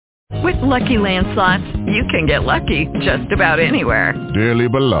With Lucky Land Slots, you can get lucky just about anywhere. Dearly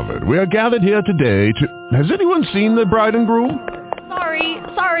beloved, we are gathered here today to... Has anyone seen the bride and groom?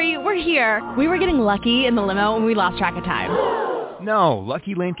 Sorry, we're here. We were getting lucky in the limo and we lost track of time. No,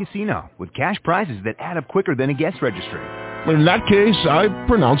 Lucky Land Casino, with cash prizes that add up quicker than a guest registry. In that case, I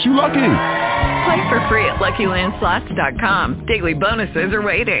pronounce you lucky. Play for free at LuckyLandSlots.com. Daily bonuses are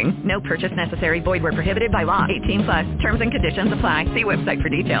waiting. No purchase necessary. Void where prohibited by law. 18+. Terms and conditions apply. See website for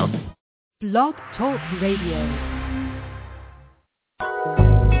details. Blog Talk Radio.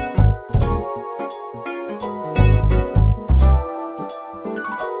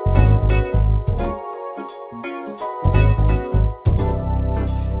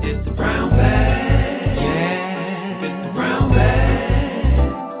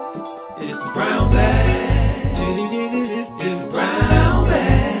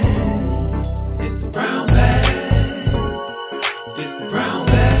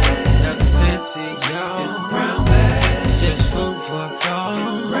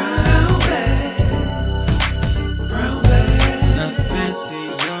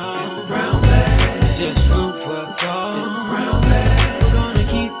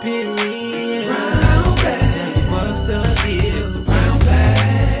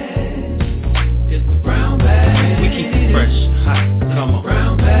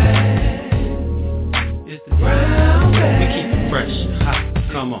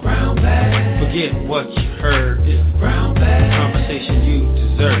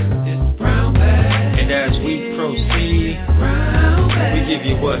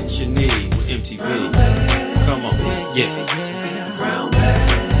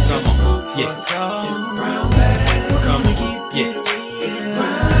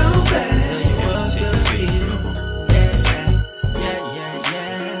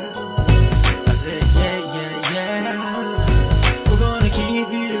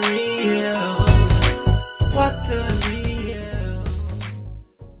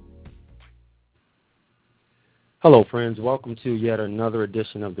 Hello, friends. Welcome to yet another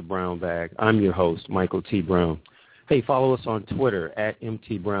edition of The Brown Bag. I'm your host, Michael T. Brown. Hey, follow us on Twitter at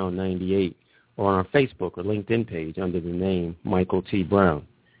MTBrown98 or on our Facebook or LinkedIn page under the name Michael T. Brown.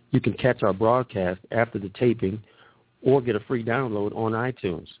 You can catch our broadcast after the taping or get a free download on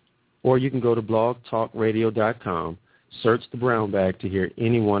iTunes. Or you can go to blogtalkradio.com, search The Brown Bag to hear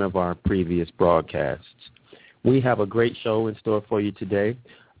any one of our previous broadcasts. We have a great show in store for you today.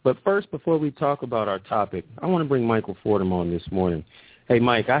 But first, before we talk about our topic, I want to bring Michael Fordham on this morning. Hey,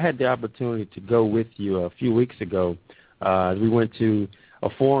 Mike, I had the opportunity to go with you a few weeks ago. We went to a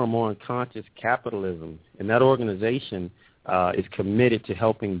forum on conscious capitalism, and that organization is committed to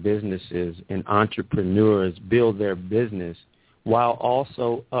helping businesses and entrepreneurs build their business while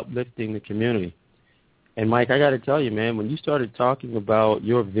also uplifting the community. And, Mike, I got to tell you, man, when you started talking about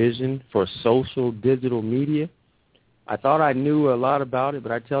your vision for social digital media, I thought I knew a lot about it,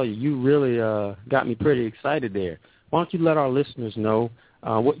 but I tell you, you really got me pretty excited there. Why don't you let our listeners know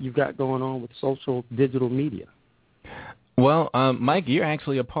what you've got going on with social digital media? Well, Mike, you're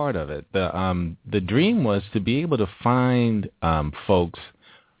actually a part of it. The dream was to be able to find folks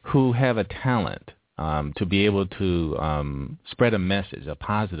who have a talent to be able to spread a message, a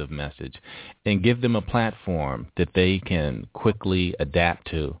positive message, and give them a platform that they can quickly adapt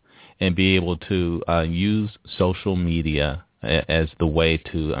to and be able to use social media as the way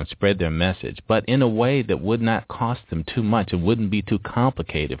to spread their message, but in a way that would not cost them too much. It wouldn't be too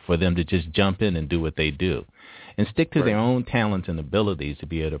complicated for them to just jump in and do what they do and stick to their own talents and abilities to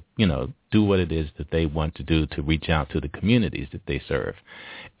be able to, do what it is that they want to do to reach out to the communities that they serve.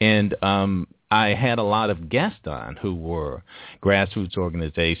 And I had a lot of guests on who were grassroots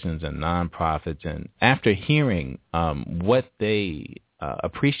organizations and nonprofits, and after hearing what they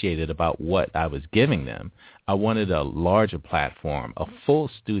appreciated about what I was giving them, I wanted a larger platform, a full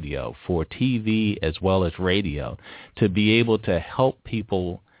studio for TV as well as radio, to be able to help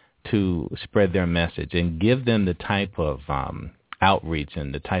people to spread their message and give them the type of outreach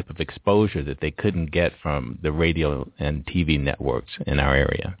and the type of exposure that they couldn't get from the radio and TV networks in our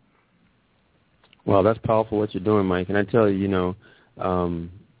area. Well, that's powerful what you're doing, Mike. And I tell you,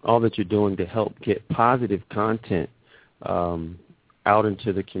 all that you're doing to help get positive content out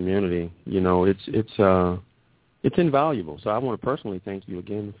into the community, it's invaluable. So I want to personally thank you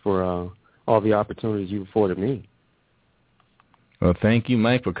again for all the opportunities you've afforded me. Well, thank you,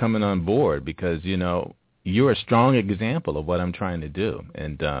 Mike, for coming on board because, you're a strong example of what I'm trying to do.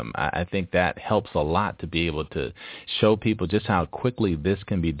 And I think that helps a lot to be able to show people just how quickly this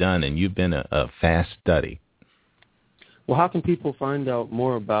can be done. And you've been a fast study. Well, how can people find out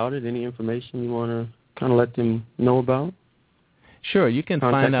more about it? Any information you want to kind of let them know about? Sure, you can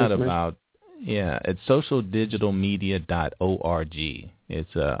find out about, at socialdigitalmedia.org.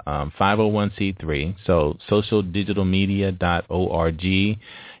 It's a 501c3, so socialdigitalmedia.org.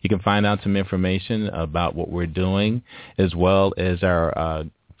 You can find out some information about what we're doing, as well as our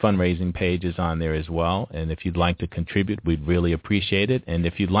fundraising pages on there as well. And if you'd like to contribute, we'd really appreciate it. And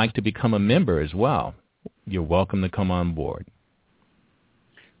if you'd like to become a member as well, you're welcome to come on board.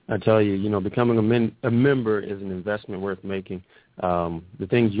 I tell you, becoming a member is an investment worth making. The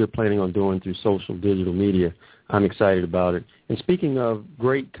things you're planning on doing through social digital media, I'm excited about it. And speaking of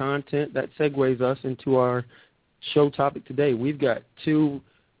great content, that segues us into our show topic today. We've got two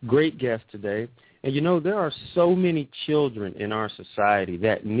great guests today. And, there are so many children in our society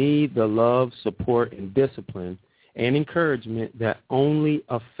that need the love, support, and discipline and encouragement that only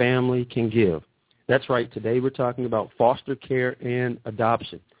a family can give. That's right. Today we're talking about foster care and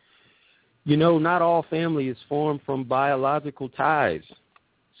adoption. Not all families form from biological ties.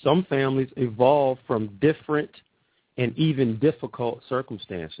 Some families evolve from different and even difficult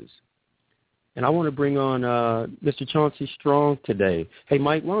circumstances. And I want to bring on Mr. Chauncey Strong today. Hey,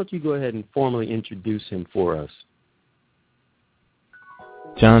 Mike, why don't you go ahead and formally introduce him for us?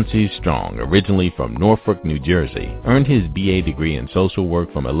 Chauncey Strong, originally from Norfolk, New Jersey, earned his BA degree in social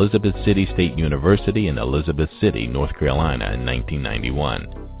work from Elizabeth City State University in Elizabeth City, North Carolina in 1991,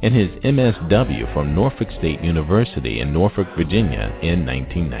 and his MSW from Norfolk State University in Norfolk, Virginia in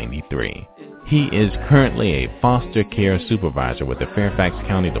 1993. He is currently a foster care supervisor with the Fairfax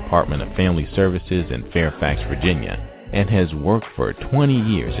County Department of Family Services in Fairfax, Virginia, and has worked for 20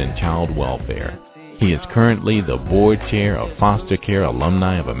 years in child welfare. He is currently the board chair of Foster Care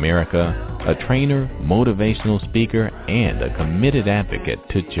Alumni of America, a trainer, motivational speaker, and a committed advocate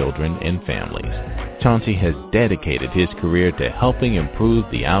to children and families. Chauncey has dedicated his career to helping improve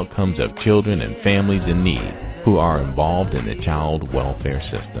the outcomes of children and families in need who are involved in the child welfare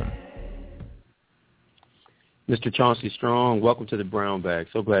system. Mr. Chauncey Strong, welcome to the Brown Bag.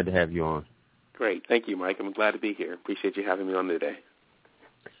 So glad to have you on. Great. Thank you, Mike. I'm glad to be here. Appreciate you having me on today.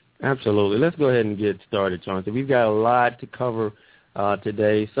 Absolutely. Let's go ahead and get started, Chauncey. We've got a lot to cover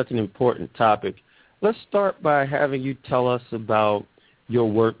today, such an important topic. Let's start by having you tell us about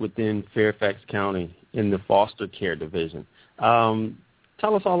your work within Fairfax County in the foster care division.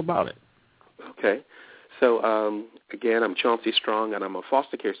 Tell us all about it. Okay. So, again, I'm Chauncey Strong, and I'm a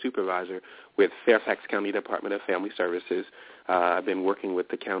foster care supervisor with Fairfax County Department of Family Services. I've been working with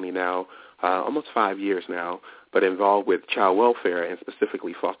the county now almost 5 years now, but involved with child welfare and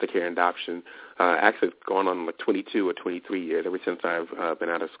specifically foster care and adoption. Actually, going on like 22 or 23 years ever since I've been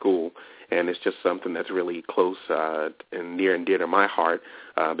out of school, and it's just something that's really close and near and dear to my heart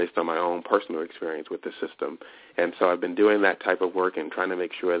based on my own personal experience with the system. And so I've been doing that type of work and trying to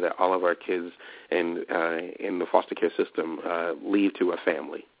make sure that all of our kids in the foster care system leave to a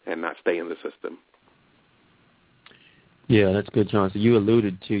family and not stay in the system. Yeah, that's good, Chauncey. You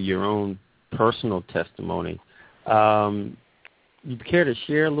alluded to your own personal testimony. You care to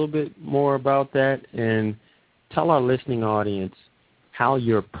share a little bit more about that and tell our listening audience how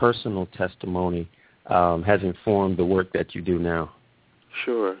your personal testimony has informed the work that you do now?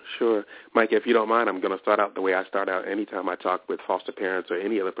 Sure. Mike, if you don't mind, I'm going to start out the way I start out anytime I talk with foster parents or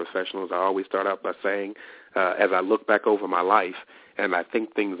any other professionals. I always start out by saying, as I look back over my life and I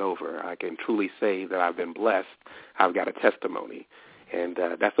think things over, I can truly say that I've been blessed. I've got a testimony. And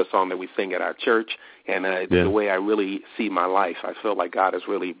that's a song that we sing at our church, and it's the way I really see my life. I feel like God has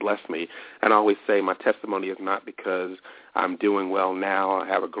really blessed me. And I always say my testimony is not because I'm doing well now. I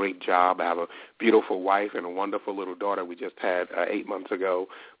have a great job. I have a beautiful wife and a wonderful little daughter we just had 8 months ago.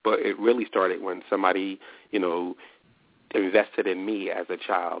 But it really started when somebody, invested in me as a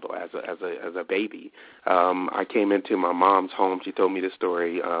child or as a baby. I came into my mom's home. She told me this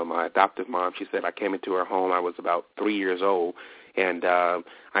story. My adoptive mom, she said I came into her home. I was about 3 years old. And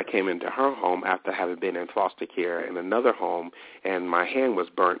I came into her home after having been in foster care in another home, and my hand was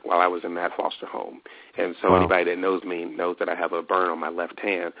burnt while I was in that foster home. And so anybody that knows me knows that I have a burn on my left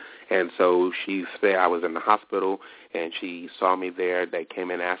hand. And so she said I was in the hospital, and she saw me there. They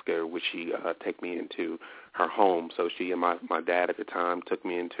came and asked her would she take me into her home. So she and my dad at the time took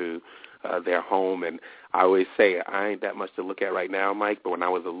me into their home. And I always say I ain't that much to look at right now, Mike, but when I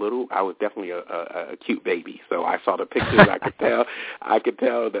was little, I was definitely a cute baby. So I saw the pictures. I could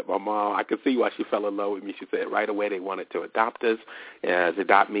tell that my mom, I could see why she fell in love with me. She said right away they wanted to adopt us, to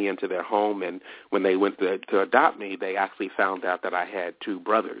adopt me into their home. And when they went to adopt me, they actually found out that I had two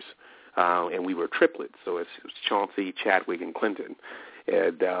brothers, and we were triplets. So it's Chauncey, Chadwick, and Clinton.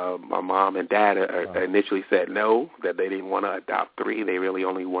 And my mom and dad initially said no, that they didn't want to adopt three. They really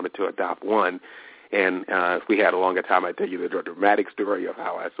only wanted to adopt one. And if we had a longer time, I'd tell you the dramatic story of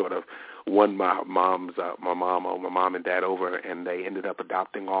how I sort of won my mom and dad over, and they ended up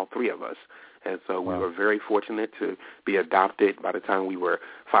adopting all three of us. And so we were very fortunate to be adopted. By the time we were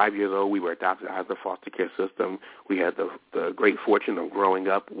 5 years old, we were adopted out of the foster care system. We had the great fortune of growing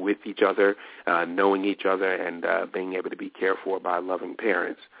up with each other, knowing each other, and being able to be cared for by loving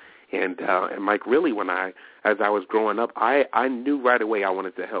parents. And Mike, really, as I was growing up, I knew right away I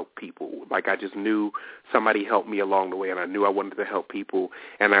wanted to help people. Like, I just knew somebody helped me along the way, and I knew I wanted to help people.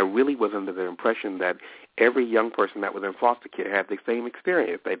 And I really was under the impression that every young person that was in foster care had the same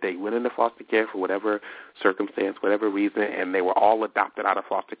experience. They went into foster care for whatever circumstance, whatever reason, and they were all adopted out of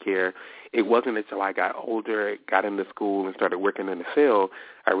foster care. It wasn't until I got older, got into school, and started working in the field,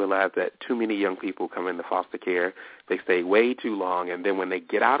 I realized that too many young people come into foster care. They stay way too long, and then when they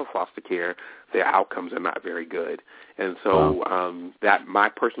get out of foster care, their outcomes are not very good. And so that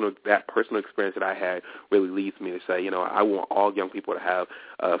personal experience that I had really leads me to say, I want all young people to have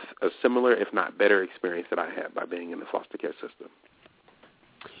a similar, if not better, experience that I had by being in the foster care system.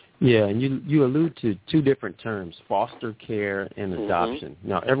 Yeah, and you allude to two different terms, foster care and adoption.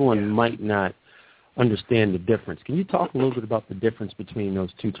 Now, everyone might not understand the difference. Can you talk a little bit about the difference between those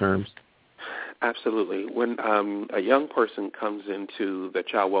two terms? Absolutely. When a young person comes into the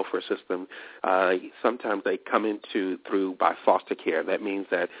child welfare system, sometimes they come through by foster care. That means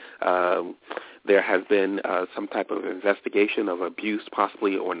that there has been some type of investigation of abuse,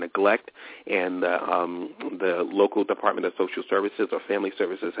 possibly, or neglect, and the local Department of Social Services or Family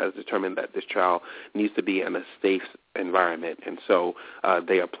Services has determined that this child needs to be in a safe environment. And so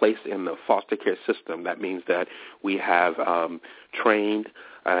they are placed in the foster care system. That means that we have trained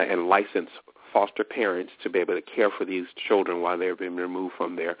and licensed foster parents to be able to care for these children while they're being removed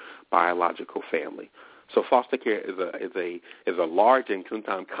from their biological family. So foster care is a large and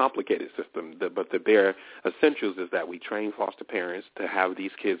sometimes complicated system, but the bare essentials is that we train foster parents to have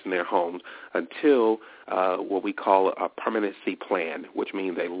these kids in their homes until what we call a permanency plan, which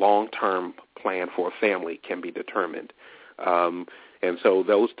means a long-term plan for a family can be determined. And so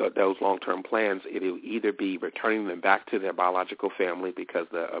those long-term plans, it'll either be returning them back to their biological family because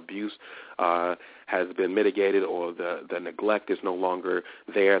the abuse has been mitigated or the neglect is no longer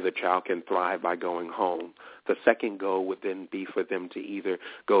there. The child can thrive by going home. The second goal would then be for them to either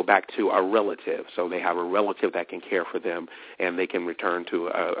go back to a relative, so they have a relative that can care for them, and they can return to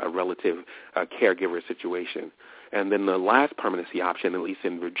a relative caregiver situation. And then the last permanency option, at least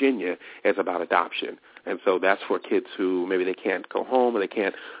in Virginia, is about adoption. And so that's for kids who maybe they can't go home or they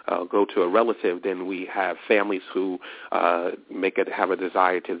can't go to a relative. Then we have families who have a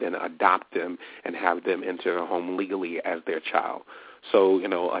desire to then adopt them and have them enter a home legally as their child. So,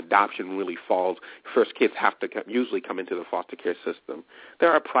 adoption really falls. First, kids have to usually come into the foster care system.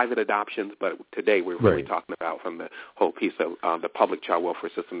 There are private adoptions, but today we're really talking about from the whole piece of the public child welfare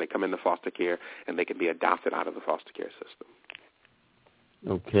system. They come into foster care, and they can be adopted out of the foster care system.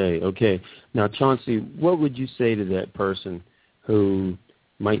 Okay. Now, Chauncey, what would you say to that person who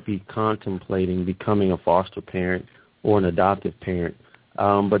might be contemplating becoming a foster parent or an adoptive parent,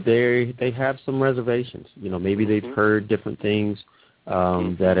 but they have some reservations? Maybe they've heard different things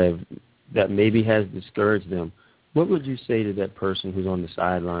that maybe has discouraged them. What would you say to that person who's on the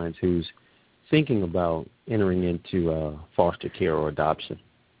sidelines, who's thinking about entering into foster care or adoption?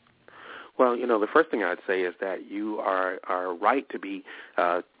 Well, the first thing I'd say is that you are right to be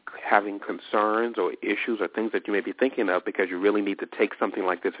having concerns or issues or things that you may be thinking of because you really need to take something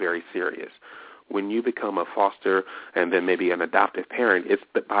like this very serious. When you become a foster and then maybe an adoptive parent, it's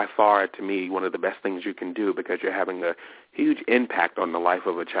by far, to me, one of the best things you can do because you're having a huge impact on the life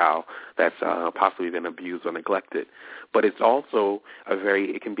of a child that's possibly been abused or neglected. But it's also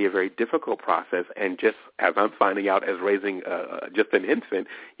it can be a very difficult process. And just as I'm finding out as raising just an infant,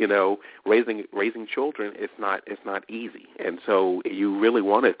 raising children, it's not easy. And so you really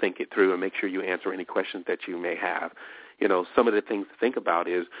want to think it through and make sure you answer any questions that you may have. Some of the things to think about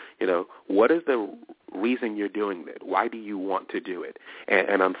is, what is the reason you're doing it? Why do you want to do it?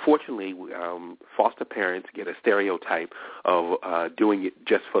 And unfortunately, foster parents get a stereotype of doing it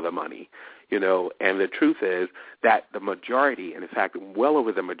just for the money. And the truth is that the majority, and in fact, well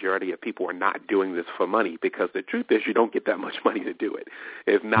over the majority of people are not doing this for money because the truth is you don't get that much money to do it.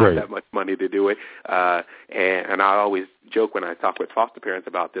 It's not that much money to do it. And I always joke when I talk with foster parents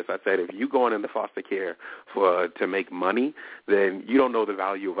about this. I said, if you going into foster care to make money, then you don't know the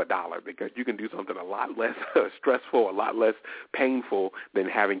value of a dollar because you can do something a lot less stressful, a lot less painful than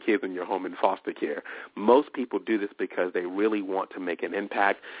having kids in your home in foster care. Most people do this because they really want to make an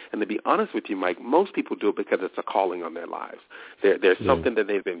impact. And to be honest with with you, Mike, most people do it because it's a calling on their lives. There's something that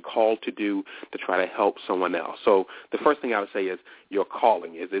they've been called to do to try to help someone else. So the first thing I would say is your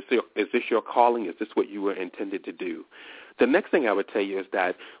calling. Is this your calling? Is this what you were intended to do? The next thing I would tell you is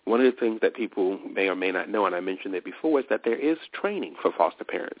that one of the things that people may or may not know, and I mentioned it before, is that there is training for foster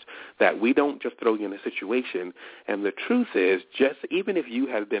parents, that we don't just throw you in a situation. And the truth is, just even if you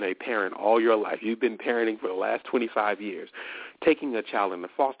have been a parent all your life, you've been parenting for the last 25 years, taking a child into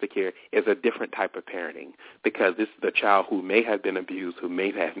foster care is a different type of parenting, because this is a child who may have been abused, who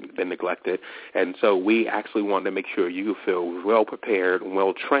may have been neglected. And so we actually want to make sure you feel well prepared and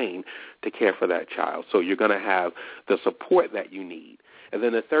well trained to care for that child. So you're going to have the support that you need. And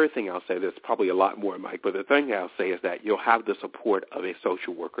then the third thing I'll say, there's probably a lot more, Mike, but the thing I'll say is that you'll have the support of a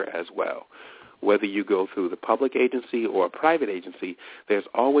social worker as well. Whether you go through the public agency or a private agency, there's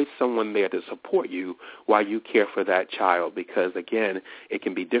always someone there to support you while you care for that child, because, again, it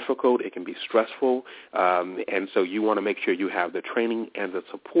can be difficult, it can be stressful, and so you want to make sure you have the training and the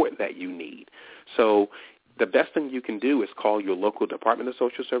support that you need. So the best thing you can do is call your local Department of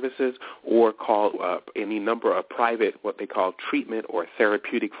Social Services or call any number of private, what they call treatment or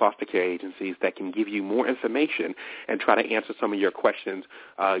therapeutic foster care agencies that can give you more information and try to answer some of your questions,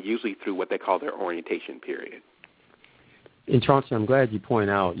 usually through what they call their orientation period. And Chauncey, I'm glad you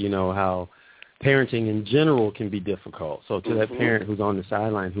point out, how parenting in general can be difficult. So to that parent who's on the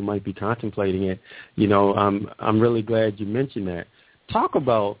sideline who might be contemplating it, I'm really glad you mentioned that. Talk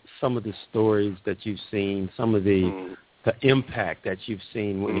about some of the stories that you've seen, some of the impact that you've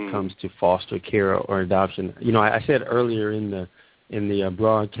seen when it comes to foster care or adoption. I said earlier in the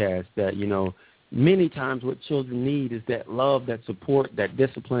broadcast that, many times what children need is that love, that support, that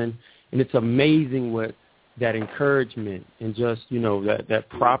discipline, and it's amazing what that encouragement and just, that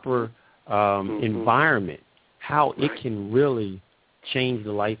proper environment, how it can really change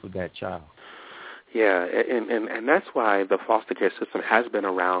the life of that child. Yeah, and that's why the foster care system has been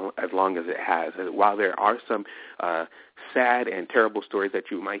around as long as it has. And while there are some sad and terrible stories that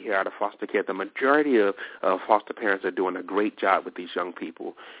you might hear out of foster care, the majority of foster parents are doing a great job with these young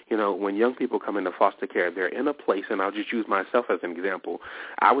people. When young people come into foster care, they're in a place, and I'll just use myself as an example.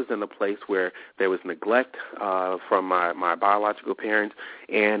 I was in a place where there was neglect from my biological parents,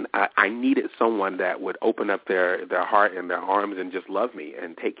 and I needed someone that would open up their heart and their arms and just love me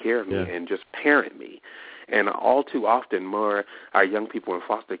and take care of me and just parent me. And all too often, more our young people in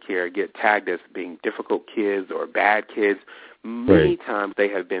foster care get tagged as being difficult kids or bad kids. Many times they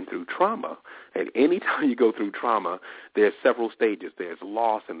have been through trauma. And any time you go through trauma, there's several stages. There's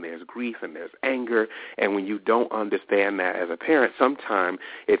loss and there's grief and there's anger. And when you don't understand that as a parent, sometimes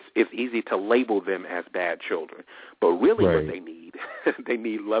it's easy to label them as bad children. But really what they need, they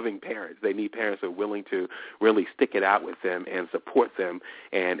need loving parents. They need parents who are willing to really stick it out with them and support them,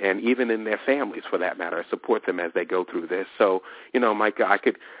 and even in their families, for that matter, support them as they go through this. So, Mike, I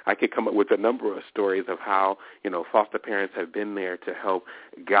could come up with a number of stories of how, foster parents have been there to help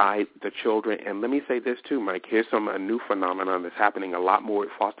guide the children. And let me say this too, Mike, here's a new phenomenon that's happening a lot more with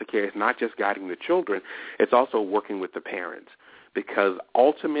foster care. It's not just guiding the children, it's also working with the parents. Because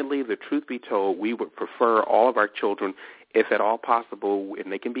ultimately, the truth be told, we would prefer all of our children, if at all possible, and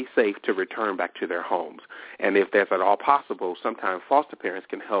they can be safe, to return back to their homes. And if that's at all possible, sometimes foster parents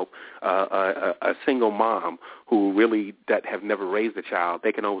can help a single mom who really that have never raised a child.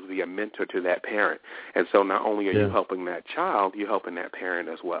 They can always be a mentor to that parent. And so not only are you helping that child, you're helping that parent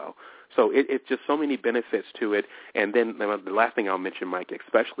as well. So it's just so many benefits to it. And then the last thing I'll mention, Mike,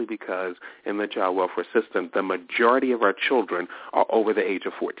 especially because in the child welfare system, the majority of our children are over the age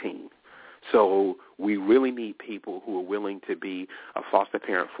of 14. So we really need people who are willing to be a foster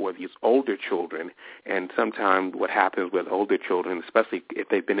parent for these older children. And sometimes what happens with older children, especially if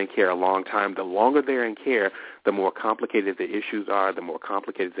they've been in care a long time, the longer they're in care, the more complicated the issues are, the more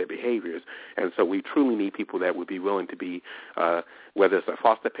complicated their behaviors. And so we truly need people that would be willing to be, whether it's a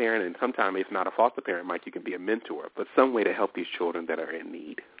foster parent, and sometimes if not a foster parent, Mike, you can be a mentor, but some way to help these children that are in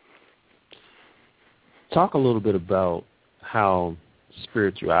need. Talk a little bit about how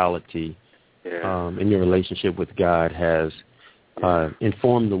spirituality in your relationship with God has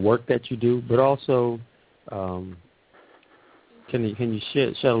informed the work that you do, but also can you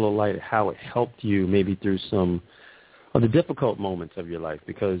shed a little light at how it helped you maybe through some of the difficult moments of your life?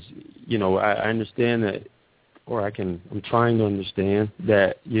 Because, I understand that, or I'm trying to understand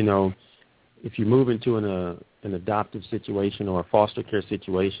that, if you move into an adoptive situation or a foster care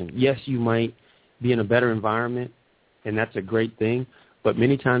situation, yes, you might be in a better environment, and that's a great thing. But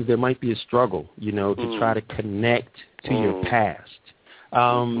many times there might be a struggle, to try to connect to your past.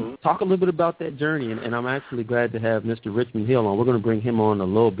 Talk a little bit about that journey, and I'm actually glad to have Mr. Richmond Hill on. We're going to bring him on a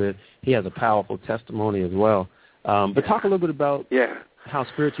little bit. He has a powerful testimony as well. But talk a little bit about how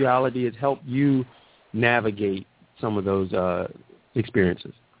spirituality has helped you navigate some of those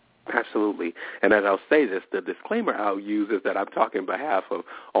experiences. Absolutely. And as I'll say this, the disclaimer I'll use is that I'm talking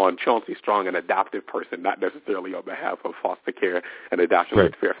on Chauncey Strong, an adoptive person, not necessarily on behalf of foster care and adoption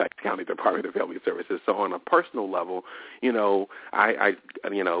with Fairfax County Department of Family Services. So on a personal level,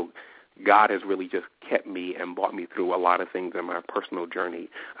 God has really just kept me and brought me through a lot of things in my personal journey,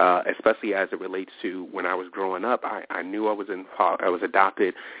 especially as it relates to when I was growing up. I knew I was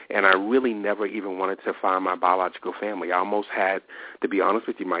adopted, and I really never even wanted to find my biological family. I almost had, to be honest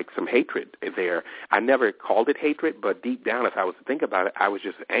with you, Mike, some hatred there. I never called it hatred, but deep down, if I was to think about it, I was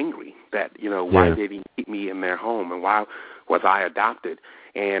just angry that, why did he keep me in their home, and why was I adopted?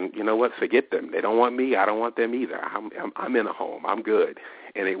 And you know what? Forget them. They don't want me. I don't want them either. I'm in a home. I'm good.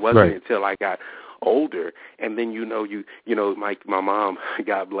 And it wasn't until I got older, and then my mom,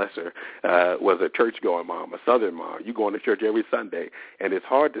 God bless her, was a church-going mom, a Southern mom. You going to church every Sunday, and it's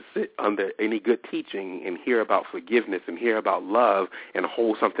hard to sit under any good teaching and hear about forgiveness and hear about love and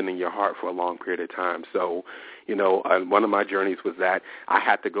hold something in your heart for a long period of time. So, one of my journeys was that I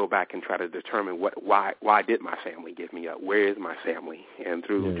had to go back and try to determine why did my family give me up? Where is my family? And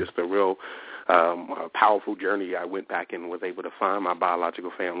through just a real powerful journey, I went back and was able to find my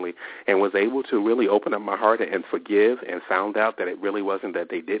biological family and was able to really open up my heart and forgive, and found out that it really wasn't that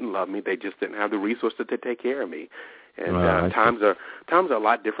they didn't love me. They just didn't have the resources to take care of me. And times are a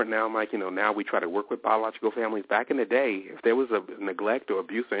lot different now, Mike. Now we try to work with biological families. Back in the day, if there was a neglect or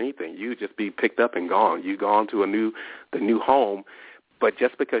abuse or anything, you'd just be picked up and gone. You'd go on to the new home. But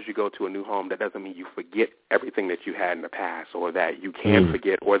just because you go to a new home, that doesn't mean you forget everything that you had in the past, or that you can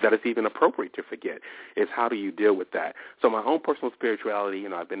forget, or that it's even appropriate to forget. It's how do you deal with that? So my own personal spirituality,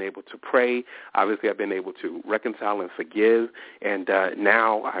 I've been able to pray. Obviously, I've been able to reconcile and forgive. And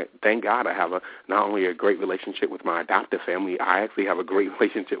now, thank God, I have not only a great relationship with my adoptive family, I actually have a great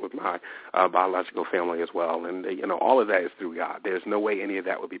relationship with my biological family as well. And, all of that is through God. There's no way any of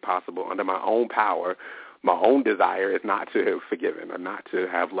that would be possible under my own power. My own desire is not to have forgiven or not to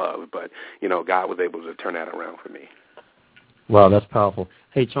have love, but, God was able to turn that around for me. Wow, that's powerful.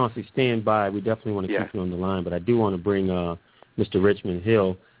 Hey, Chauncey, stand by. We definitely want to keep you on the line, but I do want to bring Mr. Richmond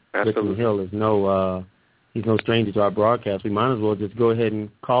Hill. Absolutely. Richmond Hill is he's no stranger to our broadcast. We might as well just go ahead and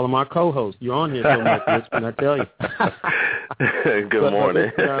call him our co-host. You're on here so much, Richmond, I tell you. Good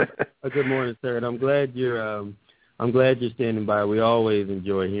morning. Good morning, sir, and I'm glad you're standing by. We always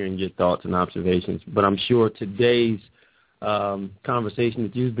enjoy hearing your thoughts and observations. But I'm sure today's conversation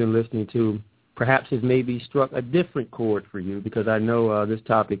that you've been listening to perhaps has maybe struck a different chord for you, because I know this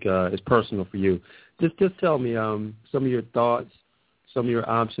topic is personal for you. Just tell me some of your thoughts, some of your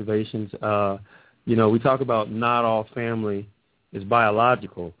observations. We talk about not all family is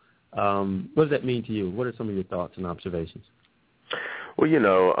biological. What does that mean to you? What are some of your thoughts and observations?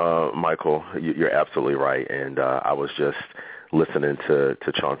 Well, Michael, you're absolutely right. And I was just listening to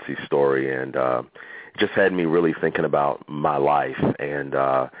Chauncey's story, and just had me really thinking about my life and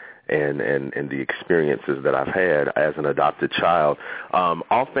the experiences that I've had as an adopted child.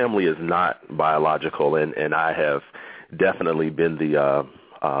 All family is not biological, and I have definitely been the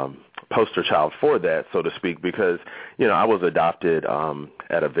poster child for that, so to speak, because, I was adopted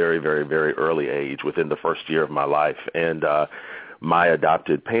at a very, very, very early age, within the first year of my life. And my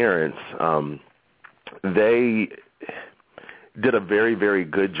adopted parents, they did a very, very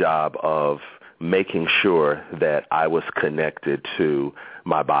good job of making sure that I was connected to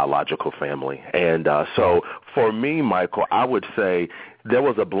my biological family. And so for me, Michael, I would say there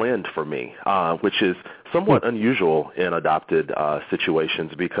was a blend for me, which is somewhat unusual in adopted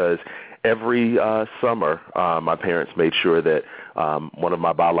situations, because every summer my parents made sure that one of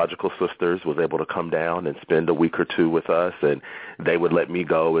my biological sisters was able to come down and spend a week or two with us, and they would let me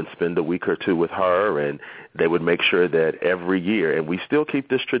go and spend a week or two with her, and they would make sure that every year, and we still keep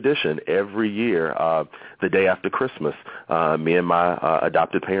this tradition, every year, the day after Christmas, me and my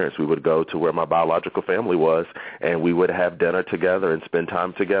adopted parents, we would go to where my biological family was, and we would have dinner together and spend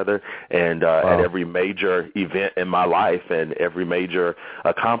time together. And at every major event in my life and every major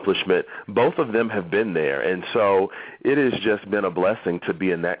accomplishment, both of them have been there. And so it has just been a blessing to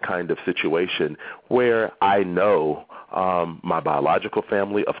be in that kind of situation where I know my biological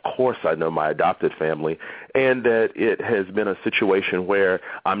family, of course I know my adopted family, and that it has been a situation where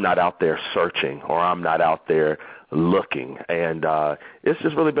I'm not out there searching or I'm not out there looking. And it's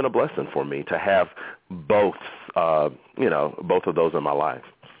just really been a blessing for me to have both of those in my life.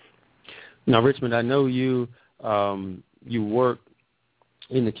 Now, Richmond, I know you work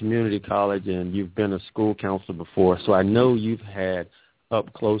in the community college, and you've been a school counselor before, so I know you've had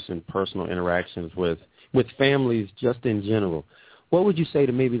up close and personal interactions with families just in general. What would you say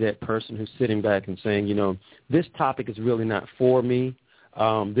to maybe that person who's sitting back and saying, you know, this topic is really not for me.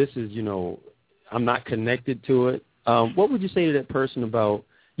 This is, you know, I'm not connected to it. What would you say to that person about,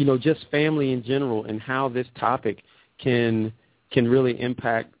 you know, just family in general and how this topic can really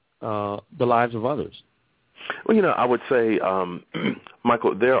impact the lives of others? Well, you know, I would say,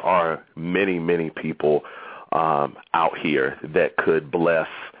 Michael, there are many, many people out here that could bless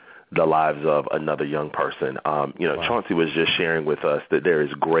the lives of another young person. You know, wow. Chauncey was just sharing with us that there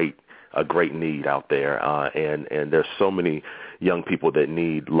is a great need out there, and there's so many young people that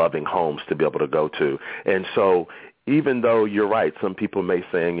need loving homes to be able to go to. And so even though you're right, some people may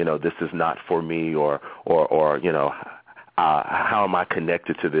say, you know, this is not for me, or you know, how am I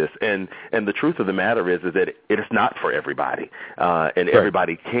connected to this? And the truth of the matter is that it is not for everybody, and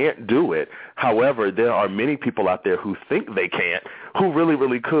everybody can't do it. However, there are many people out there who think they can't, who really,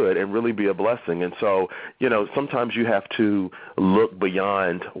 really could, and really be a blessing. And so, you know, sometimes you have to look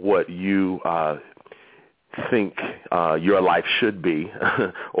beyond what you think your life should be,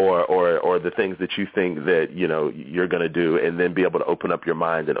 or the things that you think that, you know, you're going to do, and then be able to open up your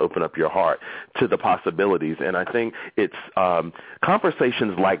mind and open up your heart to the possibilities. And I think it's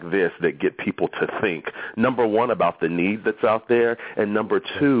conversations like this that get people to think, number one, about the need that's out there, and number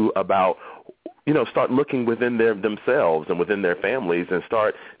two, about, you know, start looking within themselves and within their families and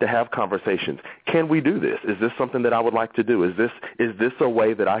start to have conversations. Can we do this? Is this something that I would like to do? Is this a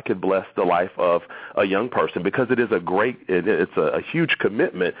way that I could bless the life of a young person? Because it is it's a huge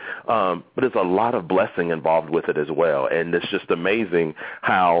commitment, but there's a lot of blessing involved with it as well. And it's just amazing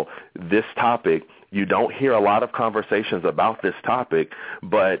how this topic, you don't hear a lot of conversations about this topic,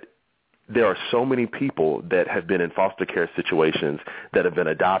 but there are so many people that have been in foster care situations that have been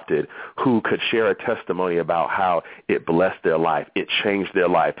adopted who could share a testimony about how it blessed their life. It changed their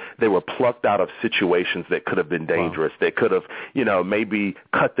life. They were plucked out of situations that could have been dangerous. Wow. That could have, you know, maybe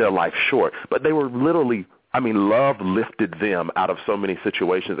cut their life short. But they were literally, I mean, love lifted them out of so many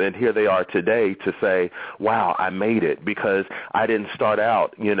situations. And here they are today to say, wow, I made it because I didn't start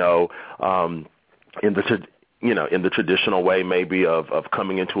out, you know, in the traditional way maybe of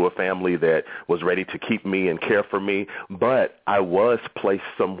coming into a family that was ready to keep me and care for me, but I was placed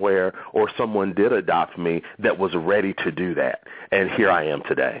somewhere, or someone did adopt me that was ready to do that. And here I am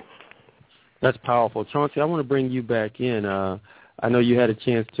today. That's powerful. Chauncey, I want to bring you back in. I know you had a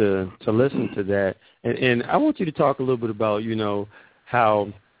chance to listen to that. And I want you to talk a little bit about, you know,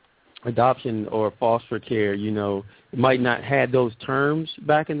 how adoption or foster care, you know, might not have those terms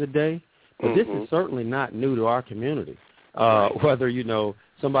back in the day. But this is certainly not new to our community. Whether, you know,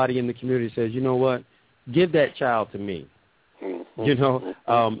 somebody in the community says, you know what, give that child to me. You know,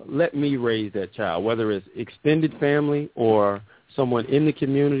 let me raise that child, whether it's extended family or someone in the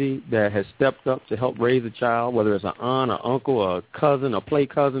community that has stepped up to help raise a child, whether it's an aunt, or uncle, a cousin, a play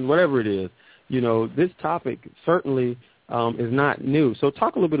cousin, whatever it is. You know, this topic certainly is not new. So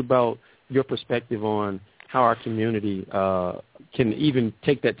talk a little bit about your perspective on how our community can even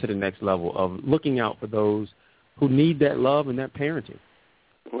take that to the next level of looking out for those who need that love and that parenting.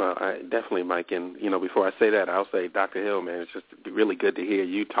 Well, definitely, Mike. And, you know, before I say that, I'll say, Dr. Hill, man, it's just really good to hear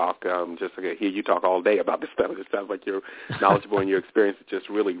you talk, just to hear you talk all day about this stuff. It sounds like you're knowledgeable and your experience is just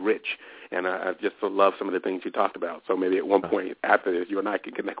really rich. And I just love some of the things you talked about. So maybe at one point after this, you and I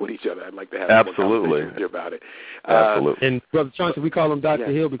can connect with each other. I'd like to have more conversation with you about it. Absolutely. And, Brother Chauncey, we call him Dr.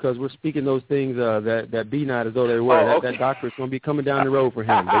 Hill because we're speaking those things that be not as though they were. That doctor is going to be coming down the road for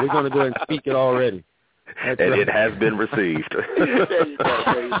him. But we're going to go ahead and speak it already. That's and right. It has been received. There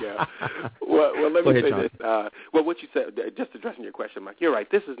you go. Well, let me say this. Well, what you said, just addressing your question, Mike, you're right.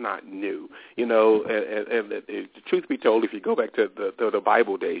 This is not new. You know, and the truth be told, if you go back to the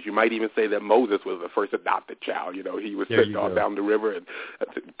Bible days, you might even say that Moses was the first adopted child. You know, he was sent down the river and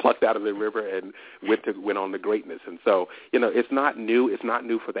plucked out of the river and went on to greatness. And so, you know, it's not new. It's not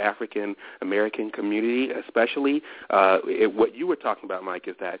new for the African American community, especially. What you were talking about, Mike,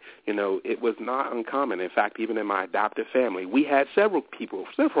 is that, you know, it was not uncommon. In fact, even in my adoptive family, we had several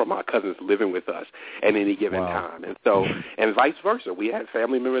of my cousins living with us at any given time. And so, and vice versa. We had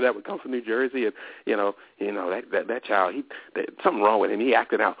family members that would come from New Jersey and, you know, that child, something wrong with him. He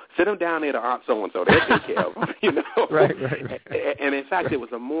acted out. Sit him down there to Aunt so-and-so. They'll take care of him, you know. Right. And in fact, it was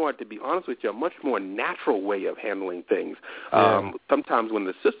to be honest with you, a much more natural way of handling things. Sometimes when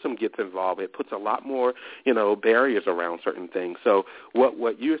the system gets involved, it puts a lot more, you know, barriers around certain things. So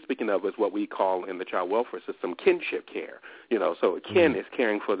what you're speaking of is what we call in the child welfare system kinship care. So a kin is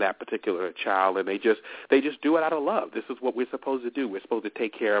caring for that particular child, and they just do it out of love. This is what we're supposed to do. We're supposed to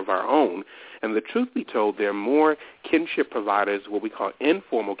take care of our own. And the truth be told, there are more kinship providers, what we call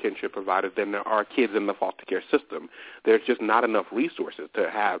informal kinship providers, than there are kids in the foster care system. There's just not enough resources to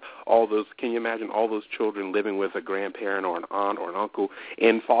have all those. Can you imagine all those children living with a grandparent or an aunt or an uncle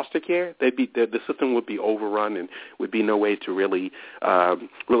in foster care? The system would be overrun, and would be no way to really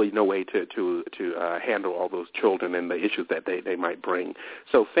no way to handle all those children and the issues that they might bring.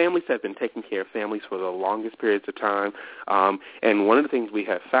 So families have been taking care of families for the longest periods of time. And one of the things we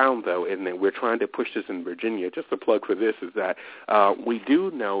have found, though, and then we're trying to push this in Virginia, just a plug for this, is that we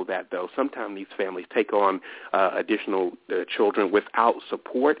do know that, though, sometimes these families take on additional children without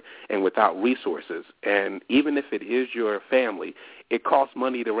support and without resources. And even if it is your family, it costs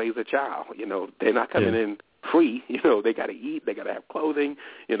money to raise a child. They're not coming in free. They got to eat, they got to have clothing,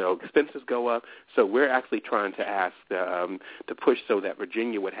 expenses go up. So we're actually trying to ask to push so that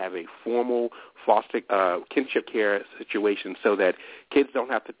Virginia would have a formal foster kinship care situation, so that kids don't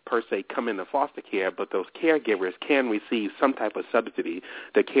have to per se come into foster care, but those caregivers can receive some type of subsidy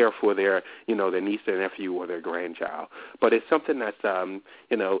to care for their their niece, their nephew, or their grandchild. But it's something that's and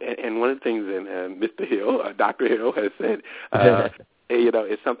one of the things that Mr. Hill, Dr. Hill, has said.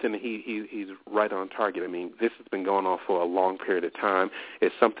 It's something that he's right on target. I mean, this has been going on for a long period of time.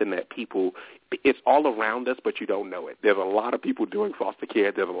 It's something that it's all around us, but you don't know it. There's a lot of people doing foster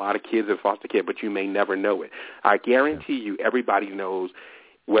care. There's a lot of kids in foster care, but you may never know it. I guarantee you everybody knows,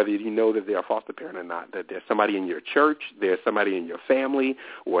 whether you know that they're a foster parent or not, that there's somebody in your church, there's somebody in your family,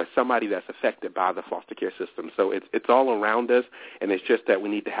 or somebody that's affected by the foster care system. So it's all around us, and it's just that we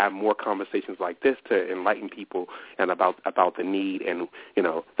need to have more conversations like this to enlighten people and about the need and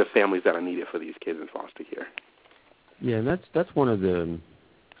the families that are needed for these kids in foster care. Yeah, and that's one of the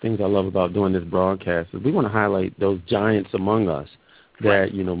things I love about doing this broadcast is we want to highlight those giants among us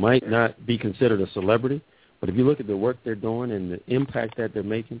that might not be considered a celebrity. But if you look at the work they're doing and the impact that they're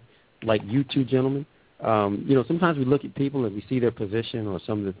making, like you two gentlemen, sometimes we look at people and we see their position or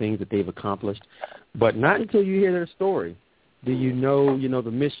some of the things that they've accomplished, but not until you hear their story do you know the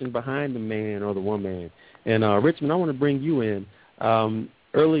mission behind the man or the woman. And Richmond, I want to bring you in.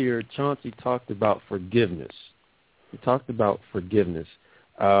 Earlier, Chauncey talked about forgiveness. He talked about forgiveness.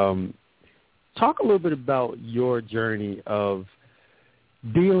 Talk a little bit about your journey of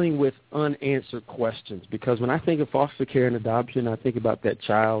dealing with unanswered questions, because when I think of foster care and adoption, I think about that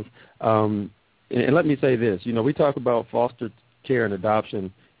child. And let me say this, we talk about foster care and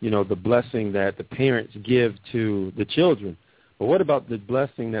adoption, the blessing that the parents give to the children. But what about the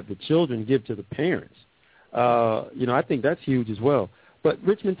blessing that the children give to the parents? I think that's huge as well. But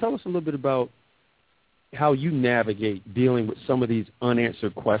Richmond, tell us a little bit about how you navigate dealing with some of these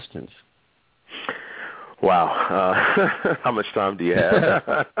unanswered questions. Wow. How much time do you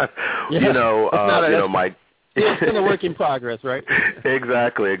have? Mike. It's still a work in progress, right?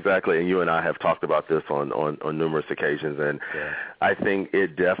 Exactly. And you and I have talked about this on numerous occasions, and I think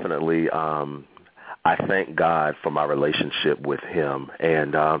it definitely, I thank God for my relationship with him.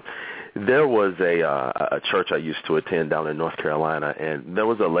 And there was a church I used to attend down in North Carolina, and there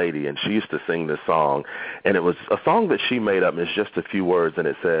was a lady, and she used to sing this song, and it was a song that she made up, and it's just a few words, and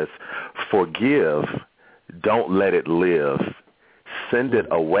it says, "Forgive, don't let it live. Send it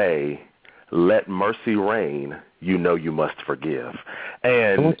away. Let mercy reign. You know you must forgive."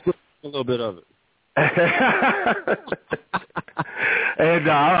 And let's put a little bit of it. And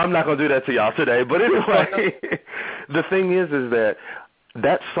I'm not going to do that to y'all today. But anyway, the thing is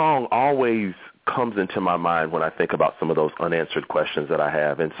that song always comes into my mind when I think about some of those unanswered questions that I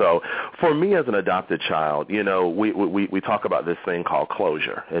have. And so for me as an adopted child, we talk about this thing called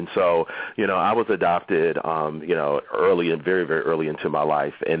closure. And so, I was adopted, early and very, very early into my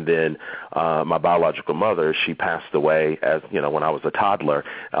life. And then my biological mother, she passed away when I was a toddler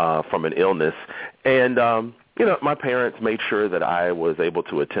from an illness. And, my parents made sure that I was able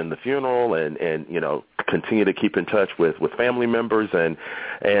to attend the funeral and continue to keep in touch with family members. And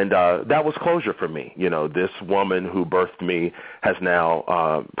that was closure for me. This woman who birthed me has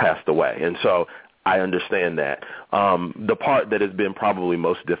now passed away. And so I understand that. The part that has been probably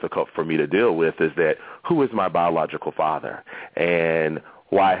most difficult for me to deal with is that who is my biological father, and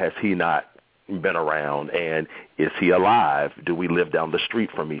why has he not been around, and is he alive? Do we live down the street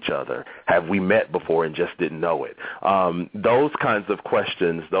from each other? Have we met before and just didn't know it? Those kinds of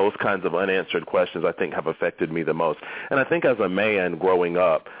questions, those kinds of unanswered questions, I think have affected me the most. And I think as a man growing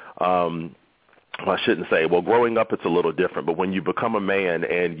up, I shouldn't say, well, growing up it's a little different, but when you become a man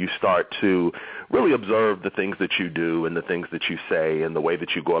and you start to really observe the things that you do and the things that you say and the way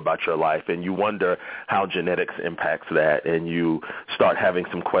that you go about your life, and you wonder how genetics impacts that, and you start having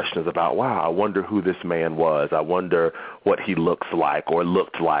some questions about, wow, I wonder who this man was. I wonder what he looks like or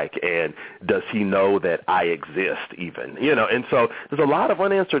looked like, and does he know that I exist even? And so there's a lot of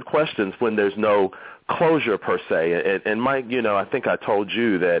unanswered questions when there's no closure per se. And Mike, I think I told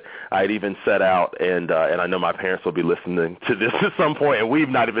you that I'd even set out, and I know my parents will be listening to this at some point, and we've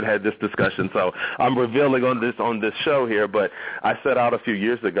not even had this discussion, so I'm revealing on this show here, but I set out a few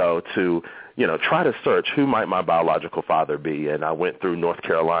years ago to try to search who might my biological father be, and I went through North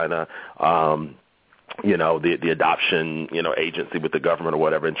Carolina, the adoption, agency with the government or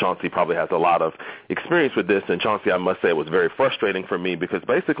whatever. And Chauncey probably has a lot of experience with this. And Chauncey, I must say, it was very frustrating for me because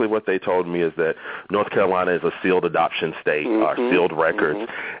basically what they told me is that North Carolina is a sealed adoption state, or sealed records,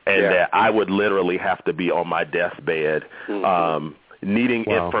 and that I would literally have to be on my deathbed, needing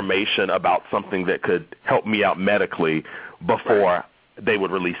information about something that could help me out medically before they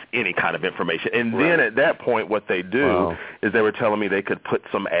would release any kind of information. And then at that point, what they do is they were telling me they could put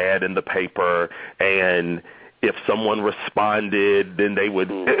some ad in the paper, and if someone responded, then they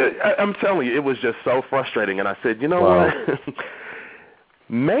would, I'm telling you, it was just so frustrating. And I said, what?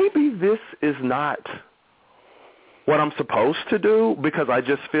 Maybe this is not what I'm supposed to do, because I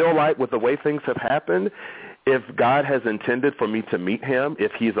just feel like with the way things have happened, if God has intended for me to meet him,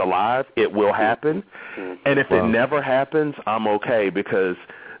 if he's alive, it will happen. And if it never happens, I'm okay, because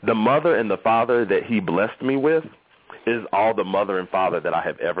the mother and the father that he blessed me with is all the mother and father that I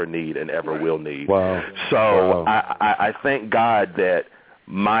have ever need and ever will need. So I thank God that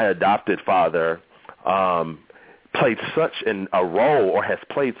my adopted father played such a role, or has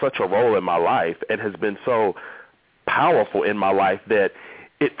played such a role in my life, and has been so powerful in my life that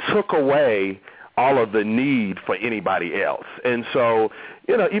it took away all of the need for anybody else. And so,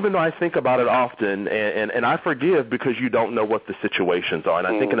 even though I think about it often, and I forgive because you don't know what the situations are. And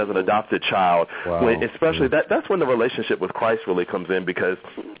I think as an adopted child, especially that's when the relationship with Christ really comes in, because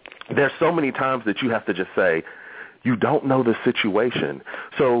there's so many times that you have to just say, you don't know the situation.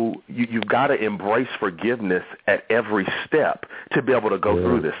 So you've got to embrace forgiveness at every step to be able to go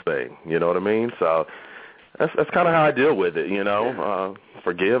through this thing. You know what I mean? So that's kind of how I deal with it,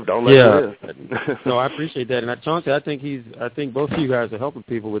 forgive, don't let it live. No, I appreciate that. And Chauncey, I think both of you guys are helping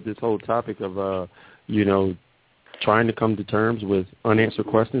people with this whole topic of, trying to come to terms with unanswered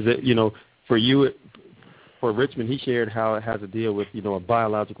questions. That, for Richmond, he shared how it has to deal with, a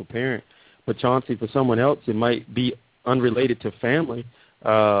biological parent. But Chauncey, for someone else, it might be unrelated to family.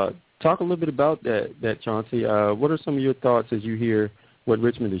 Talk a little bit about that, Chauncey. What are some of your thoughts as you hear what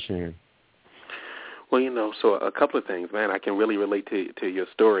Richmond is sharing? Well, so a couple of things, man. I can really relate to your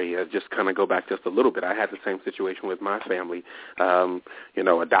story. Just kind of go back just a little bit. I had the same situation with my family.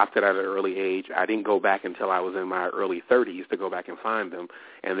 Adopted at an early age. I didn't go back until I was in my early 30s to go back and find them.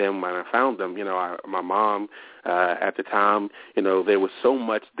 And then when I found them, my mom at the time, there was so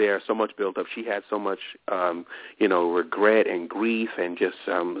much there, so much built up. She had so much, regret and grief, and just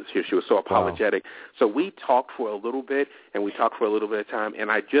she was so apologetic. So we talked for a little bit, and we talked for a little bit of time.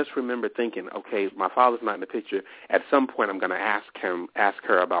 And I just remember thinking, okay, my father's not in the picture. At some point, I'm going to ask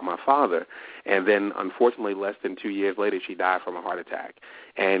her about my father. And then, unfortunately, less than 2 years later, she died from a heart attack.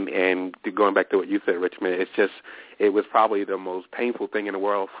 And going back to what you said, Richmond, it was probably the most painful thing in the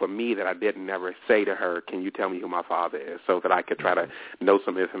world for me that I didn't never say to her, can you tell me who my father is, so that I could try to know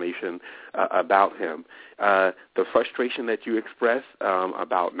some information about him. The frustration that you express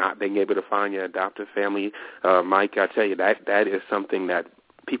about not being able to find your adoptive family, Mike, I tell you, that is something that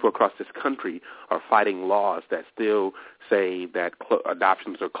people across this country are fighting laws that still say that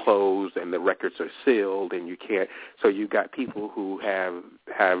adoptions are closed and the records are sealed, and you can't. So you've got people who have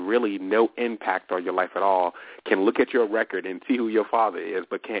really no impact on your life at all, can look at your record and see who your father is,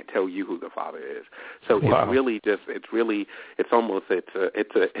 but can't tell you who the father is. So it's almost an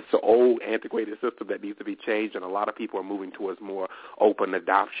old antiquated system that needs to be changed, and a lot of people are moving towards more open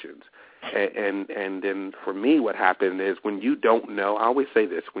adoptions. And then for me, what happened is, when you don't know, I always say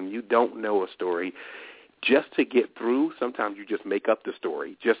this, when you don't know a story, just to get through, sometimes you just make up the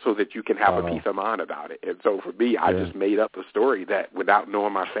story just so that you can have a peace of mind about it. And so for me, I just made up a story that, without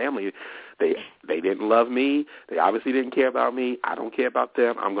knowing my family, They didn't love me. They obviously didn't care about me. I don't care about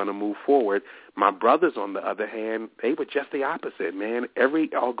them. I'm going to move forward. My brothers, on the other hand, they were just the opposite, man.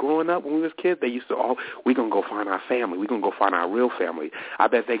 All growing up when we was kids, they used to, we're going to go find our family. We're going to go find our real family. I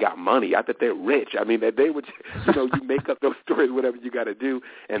bet they got money. I bet they're rich. I mean, they would, you make up those stories, whatever you got to do.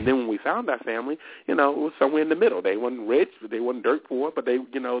 And then when we found our family, it was somewhere in the middle. They weren't rich, they weren't dirt poor, but they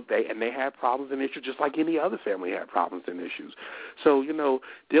had problems and issues just like any other family had problems and issues. So,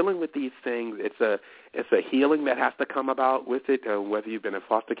 dealing with these things, it's a healing that has to come about with it, whether you've been in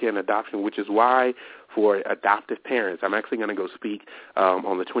foster care and adoption, which is why for adoptive parents, I'm actually going to go speak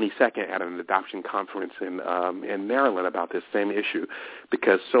on the 22nd at an adoption conference in Maryland about this same issue,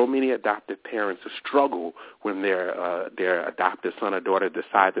 because so many adoptive parents struggle when their adoptive son or daughter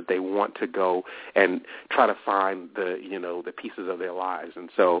decide that they want to go and try to find the pieces of their lives. And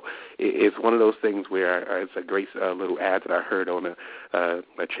so it's one of those things where it's a great little ad that I heard on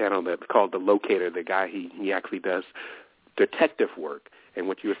a channel that's called The Locator. The guy, he actually does detective work. And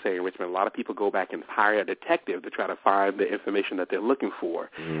what you were saying, Richmond, a lot of people go back and hire a detective to try to find the information that they're looking for.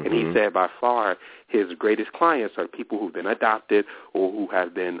 Mm-hmm. And he said by far his greatest clients are people who've been adopted or who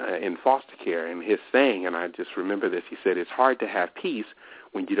have been in foster care. And his saying, and I just remember this, he said, it's hard to have peace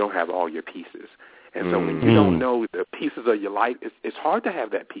when you don't have all your pieces. And so when you don't know the pieces of your life, it's hard to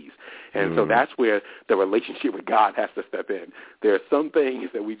have that peace. And so that's where the relationship with God has to step in. There are some things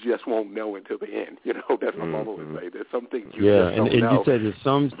that we just won't know until the end. That's what Mama would say. There's some things you just don't know. And you said there's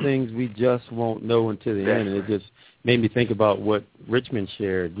some things we just won't know until the end. And it just made me think about what Richmond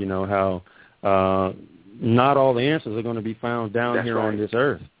shared, how not all the answers are going to be found down here on this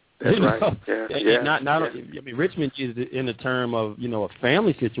earth. That's right. I mean, Richmond used it in the term of, a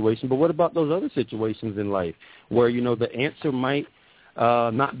family situation, but what about those other situations in life where, the answer might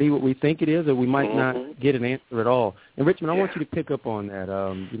not be what we think it is, or we might not get an answer at all? And Richmond, I want you to pick up on that,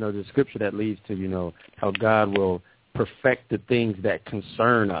 the scripture that leads to, how God will perfect the things that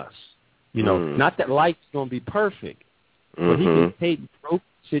concern us. Not that life's going to be perfect, but he can take broken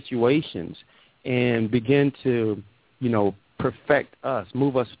situations and begin to, perfect us,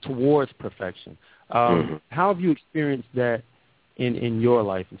 move us towards perfection. How have you experienced that in your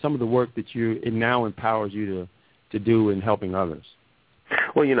life and some of the work that it now empowers you to do in helping others?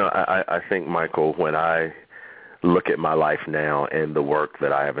 Well, I think, Michael, when I look at my life now and the work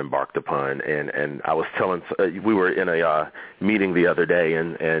that I have embarked upon, and I was telling, we were in a meeting the other day,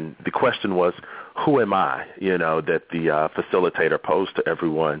 and the question was, who am I, that the facilitator posed to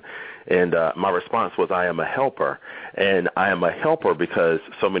everyone. And my response was, I am a helper. And I am a helper because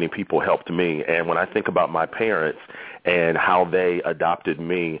so many people helped me. And when I think about my parents and how they adopted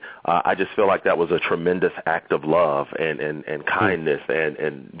me, I just feel like that was a tremendous act of love and kindness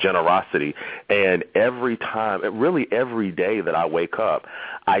and generosity. And every time, really every day that I wake up,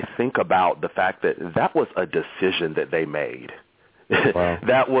 I think about the fact that was a decision that they made. Wow.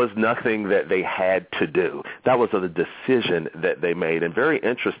 That was nothing that they had to do. That was a decision that they made. And very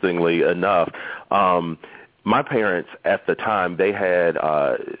interestingly enough, my parents at the time, they had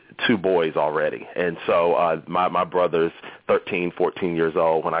 2 boys already. And so my brother's 13, 14 years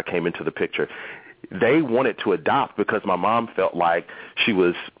old when I came into the picture. They wanted to adopt because my mom felt like she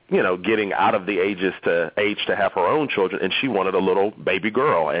was, getting out of the age to have her own children, and she wanted a little baby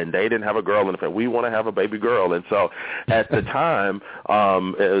girl, and they didn't have a girl in the family. We want to have a baby girl. And so at the time,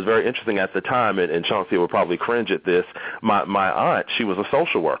 it was very interesting at the time, and Chauncey would probably cringe at this, my aunt, she was a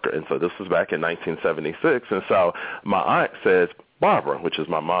social worker, and so this was back in 1976, and so my aunt says, Barbara, which is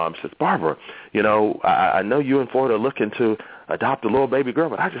my mom, says, Barbara, I know you in Florida are looking to adopt a little baby girl,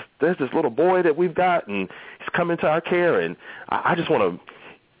 but there's this little boy that we've got, and he's come into our care, and I just want to,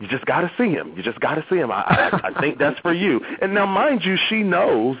 you just got to see him. You just got to see him. I think that's for you. And now, mind you, she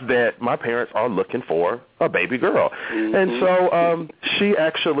knows that my parents are looking for a baby girl. Mm-hmm. And so she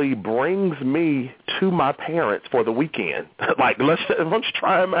actually brings me to my parents for the weekend. Like, let's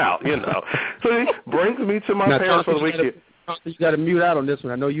try him out, So he brings me to my parents for the weekend. You got to mute out on this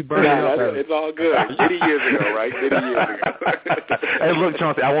one. I know you burned it up. It's all good. Many years ago, right? Many years ago. Hey, look,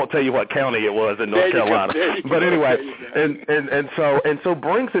 Chauncey, I won't tell you what county it was in North Carolina. But anyway, and so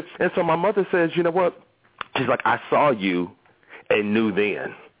brings it. And so my mother says, you know what? She's like, I saw you and knew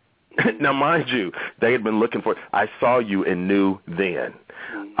then. Now, mind you, they had been looking for it. I saw you and knew then.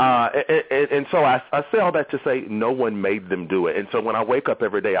 And so I say all that to say no one made them do it. And so when I wake up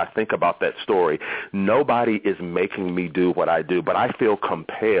every day, I think about that story. Nobody is making me do what I do, but I feel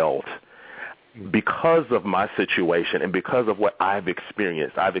compelled because of my situation and because of what I've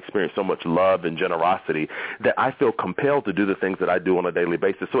experienced so much love and generosity that I feel compelled to do the things that I do on a daily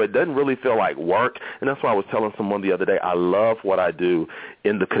basis. So it doesn't really feel like work. And that's why I was telling someone the other day, I love what I do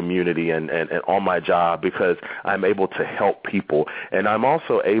in the community and on my job because I'm able to help people. And I'm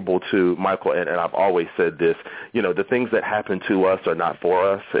also able to, Michael, and I've always said this, the things that happen to us are not for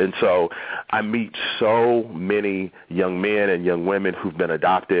us. And so I meet so many young men and young women who've been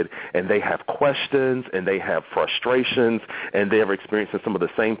adopted, and they have questions and they have frustrations and they are experiencing some of the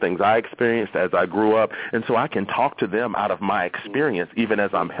same things I experienced as I grew up. And so I can talk to them out of my experience even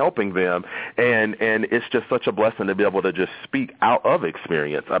as I'm helping them. And it's just such a blessing to be able to just speak out of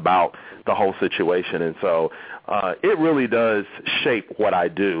experience about the whole situation. And so it really does shape what I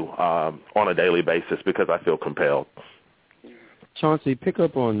do on a daily basis because I feel compelled. Chauncey, pick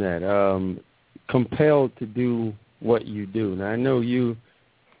up on that. Compelled to do what you do. Now, I know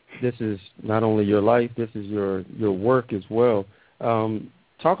this is not only your life, this is your work as well.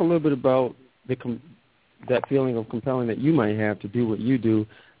 Talk a little bit about that feeling of compelling that you might have to do what you do.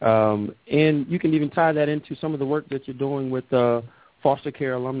 And you can even tie that into some of the work that you're doing with Foster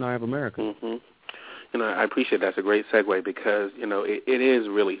Care Alumni of America. Mm-hmm. I appreciate that's a great segue because, it is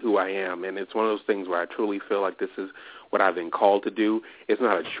really who I am. And it's one of those things where I truly feel like this is what I've been called to do. It's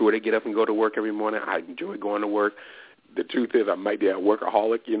not a chore to get up and go to work every morning. I enjoy going to work. The truth is I might be a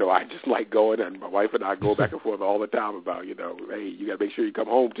workaholic. I just like going, and my wife and I go back and forth all the time about, hey, you got to make sure you come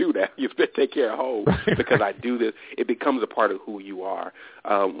home too now. You have to take care of home because I do this. It becomes a part of who you are.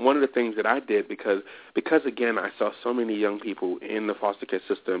 One of the things that I did because again, I saw so many young people in the foster care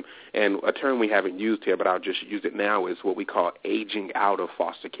system, and a term we haven't used here, but I'll just use it now, is what we call aging out of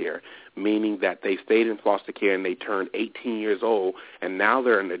foster care, meaning that they stayed in foster care and they turned 18 years old, and now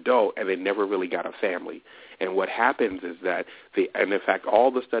they're an adult and they never really got a family. And what happens is that, and in fact, all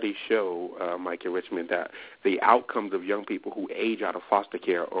the studies show, Mike and Richmond, that the outcomes of young people who age out of foster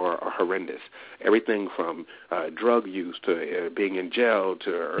care are horrendous. Everything from drug use to being in jail to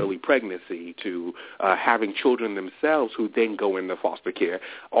early pregnancy to having children themselves who then go into foster care.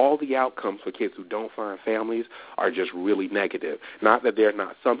 All the outcomes for kids who don't find families are just really negative. Not that there are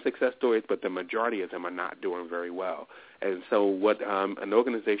not some success stories, but the majority of them are not doing very well. And so what an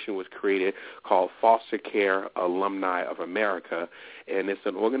organization was created called Foster Care Alumni of America, and it's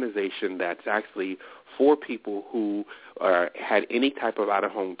an organization that's actually for people who had any type of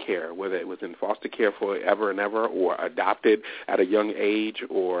out-of-home care, whether it was in foster care forever and ever or adopted at a young age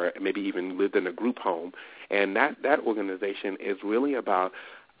or maybe even lived in a group home. And that organization is really about,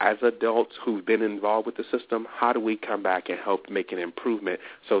 as adults who've been involved with the system, how do we come back and help make an improvement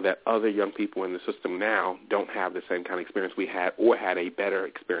so that other young people in the system now don't have the same kind of experience we had or had a better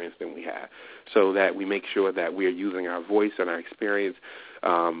experience than we had, so that we make sure that we are using our voice and our experience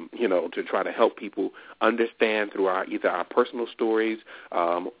to try to help people understand through either our personal stories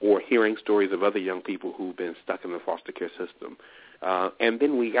or hearing stories of other young people who've been stuck in the foster care system. And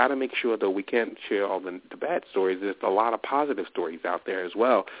then we got to make sure, though, we can't share all the bad stories. There's a lot of positive stories out there as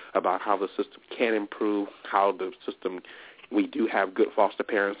well about how the system can improve, how the system, we do have good foster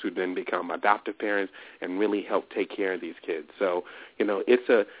parents who then become adoptive parents and really help take care of these kids. So,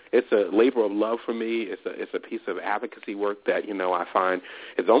 it's a labor of love for me. It's a piece of advocacy work that, I find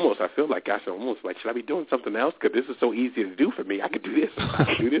it's almost, I feel like, gosh, almost like, should I be doing something else? Because this is so easy to do for me. I could do this. I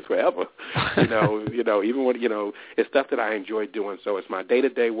could do this forever. Even when, it's stuff that I enjoy doing. So it's my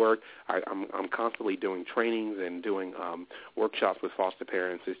day-to-day work. I'm constantly doing trainings and doing workshops with foster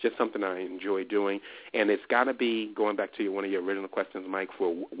parents. It's just something I enjoy doing. And it's got to be, going back to one of your original questions, Mike,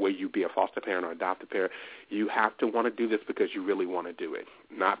 for will you be a foster parent or adoptive parent, you have to want to do this because you really want to do it,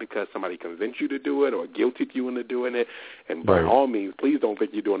 not because somebody convinced you to do it or guilted you into doing it. And by all means, please don't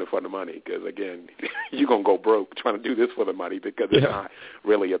think you're doing it for the money because, again, you're going to go broke trying to do this for the money because it's not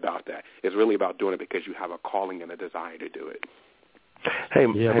really about that. It's really about doing it because you have a calling and a desire to do it. Hey,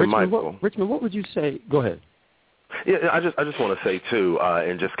 Richmond, Michael. Richmond, what would you say? Go ahead. Yeah, I just want to say too,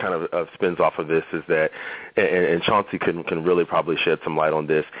 and just kind of spins off of this, is that, and Chauncey can really probably shed some light on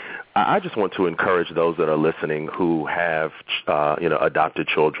this. I just want to encourage those that are listening who have adopted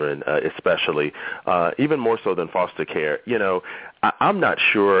children, especially even more so than foster care. I'm not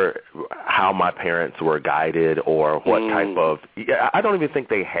sure how my parents were guided or what type of. I don't even think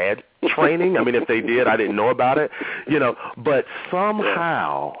they had training. I mean, if they did, I didn't know about it. But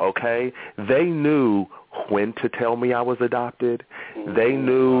somehow, okay, they knew when to tell me I was adopted. They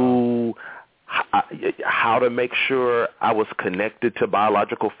knew how to make sure I was connected to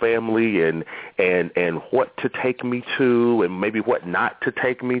biological family and what to take me to and maybe what not to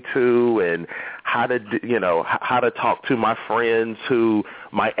take me to and how to talk to my friends who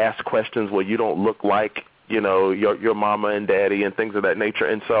might ask questions, well, you don't look like, your mama and daddy and things of that nature.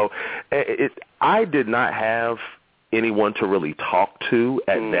 And so I did not have anyone to really talk to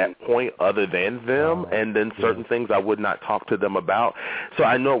at that point other than them, and then certain things I would not talk to them about. So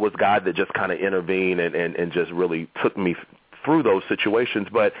I know it was God that just kind of intervened and just really took me through those situations.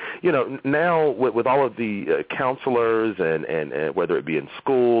 But, now with all of the counselors and whether it be in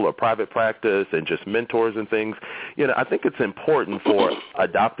school or private practice and just mentors and things, I think it's important for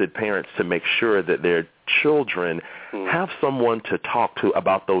adopted parents to make sure that their children have someone to talk to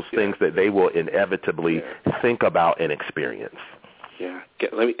about those things that they will inevitably think about and experience. Yeah.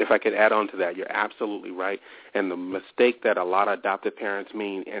 If I could add on to that, you're absolutely right. And the mistake that a lot of adopted parents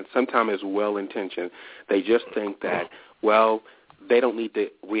mean, and sometimes it's well-intentioned, they just think that, well, they don't need to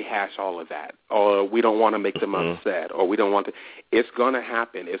rehash all of that, or we don't want to make them upset, or we don't want to. It's going to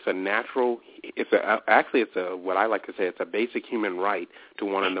happen. It's a natural. It's what I like to say. It's a basic human right to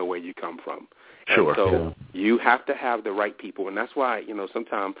want to know where you come from. Sure. And so you have to have the right people, and that's why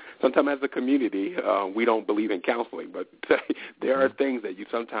sometimes as a community we don't believe in counseling, but there are things that you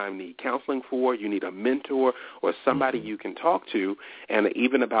sometimes need counseling for. You need a mentor or somebody you can talk to, and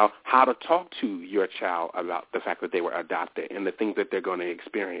even about how to talk to your child about the fact that they were adopted and the things that they're going to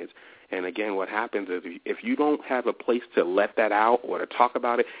experience. And again, what happens is if you don't have a place to let that out or to talk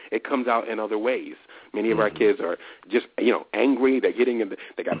about it, it comes out in other ways. Many of our kids are just, angry. They're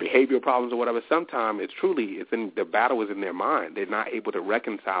they got behavioral problems or whatever. Sometimes the battle is in their mind. They're not able to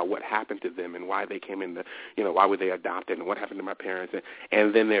reconcile what happened to them and why they came in why were they adopted and what happened to my parents.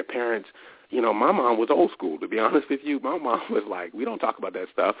 And then their parents, my mom was old school, to be honest with you. My mom was like, we don't talk about that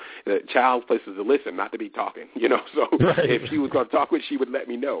stuff. The child's place is to listen, not to be talking, So if she was going to talk with, she would let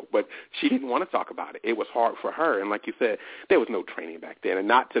me know. But she didn't want to talk about it. It was hard for her. And like you said, there was no training back then, and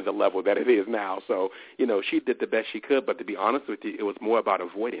not to the level that it is now. So, she did the best she could. But to be honest with you, it was more about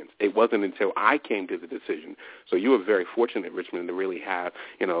avoidance. It wasn't until I came to the decision. So you were very fortunate, Richmond, to really have,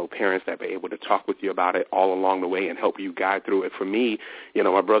 parents that were able to talk with you about it all along the way and help you guide through it. For me,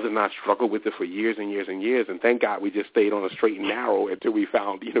 my brother and I struggled with it for years and years and years, and thank God we just stayed on a straight and narrow until we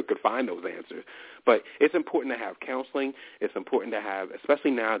found, could find those answers. But it's important to have counseling. It's important to have, especially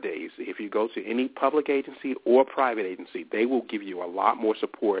nowadays, if you go to any public agency or private agency, they will give you a lot more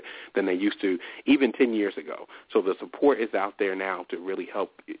support than they used to even 10 years ago. So the support is out there now to really help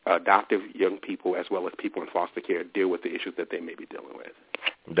adoptive young people as well as people in foster care deal with the issues that they may be dealing with.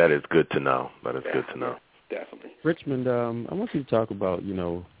 That is good to know. Good to know. Definitely. Richmond, I want you to talk about,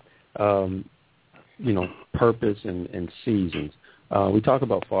 purpose and seasons. We talk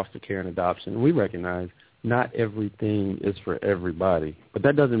about foster care and adoption, and we recognize not everything is for everybody, but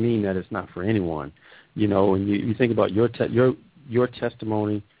that doesn't mean that it's not for anyone. And you think about your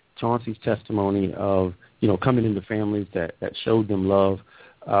testimony, Chauncey's testimony of, coming into families that showed them love.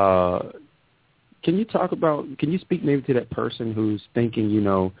 Can you speak maybe to that person who's thinking,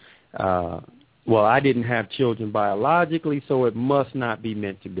 well, I didn't have children biologically, so it must not be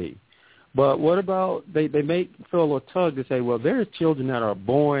meant to be. But what about they may feel a tug to say, well, there's children that are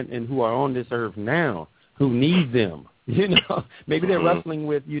born and who are on this earth now who need them. Maybe they're wrestling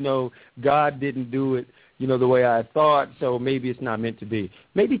with, God didn't do it, the way I thought, so maybe it's not meant to be.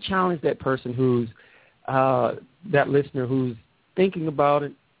 Maybe challenge that person who's that listener who's thinking about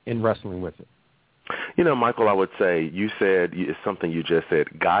it and wrestling with it. Michael, I would say you said something you just said.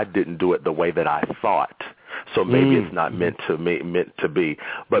 God didn't do it the way that I thought. So maybe it's not meant to be.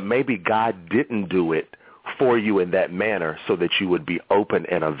 But maybe God didn't do it for you in that manner so that you would be open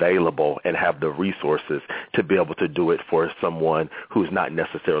and available and have the resources to be able to do it for someone who's not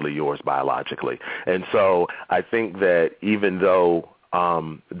necessarily yours biologically. And so I think that even though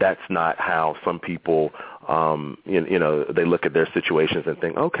that's not how some people, they look at their situations and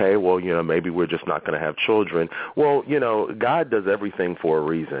think, okay, well, maybe we're just not going to have children. Well, God does everything for a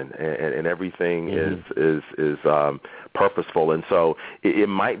reason, and everything is purposeful. And so it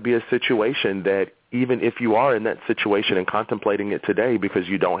might be a situation that even if you are in that situation and contemplating it today because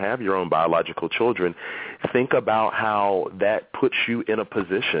you don't have your own biological children, think about how that puts you in a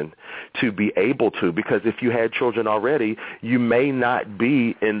position to be able to, because if you had children already, you may not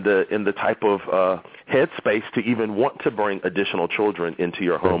be in the type of headspace to even want to bring additional children into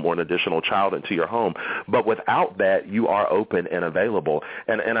your home or an additional child into your home. But without that, you are open and available.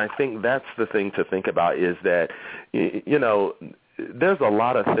 And I think that's the thing to think about is that, there's a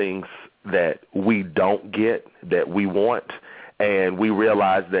lot of things that we don't get that we want, and we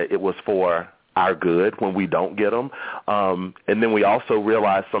realize that it was for our good when we don't get them. And then we also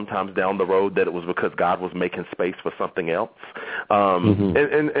realize sometimes down the road that it was because God was making space for something else.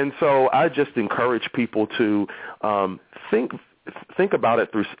 And so I just encourage people to think about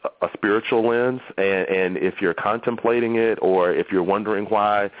it through a spiritual lens. And if you're contemplating it, or if you're wondering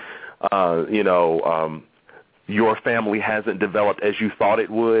why, your family hasn't developed as you thought it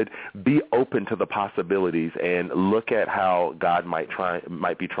would, be open to the possibilities and look at how God might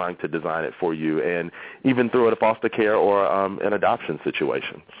be trying to design it for you, and even through a foster care or an adoption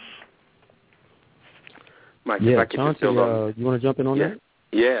situation. Mike, Chauncey, you want to jump in on that?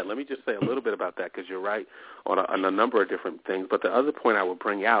 Yeah, let me just say a little bit about that, because you're right on a number of different things. But the other point I would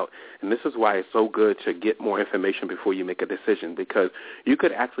bring out, and this is why it's so good to get more information before you make a decision, because you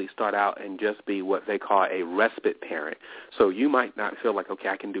could actually start out and just be what they call a respite parent. So you might not feel like, okay,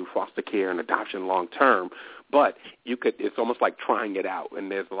 I can do foster care and adoption long term, but it's almost like trying it out.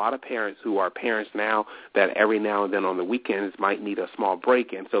 And there's a lot of parents who are parents now that every now and then on the weekends might need a small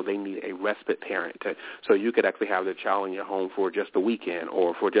break, and so they need a respite parent. So you could actually have the child in your home for just a weekend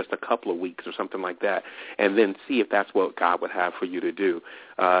or for just a couple of weeks or something like that, and then see if that's what God would have for you to do.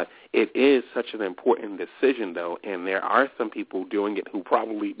 It is such an important decision, though, and there are some people doing it who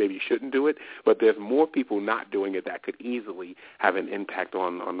probably maybe shouldn't do it, but there's more people not doing it that could easily have an impact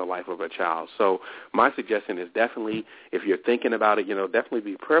on the life of a child. So my suggestion is definitely, if you're thinking about it, definitely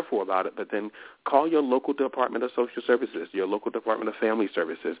be prayerful about it, but then call your local Department of Social Services, your local Department of Family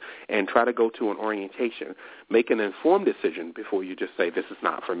Services, and try to go to an orientation. Make an informed decision before you just say, this is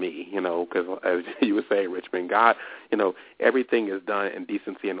not for me, because as you were saying, Richmond, God, everything is done in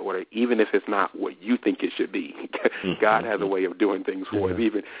decency and order, even if it's not what you think it should be. God has a way of doing things for us,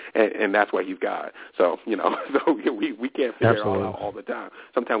 and that's why he's God. So, so we can't figure it all out all the time.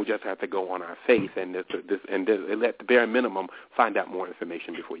 Sometimes we just have to go on our faith and at the bare minimum find out more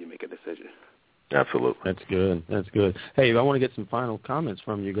information before you make a decision. Absolutely. That's good. Hey, I want to get some final comments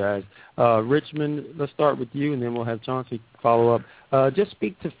from you guys. Richmond, let's start with you, and then we'll have Chauncey follow up. Just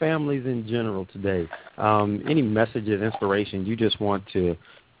speak to families in general today. Any messages, inspiration you just want to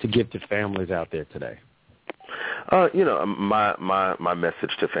give to families out there today? My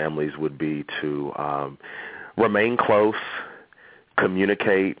message to families would be to remain close,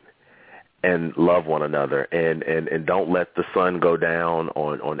 communicate, and love one another, and don't let the sun go down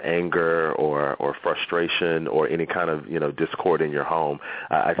on anger or frustration or any kind of discord in your home.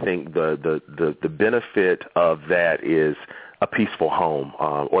 I think the benefit of that is a peaceful home,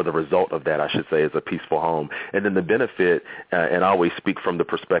 or the result of that, I should say, is a peaceful home. And then the benefit, and I always speak from the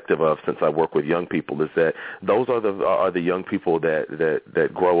perspective of, since I work with young people, is that those are the young people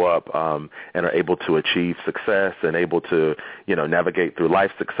that grow up and are able to achieve success and able to navigate through life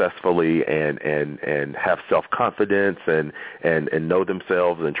successfully and have self-confidence and know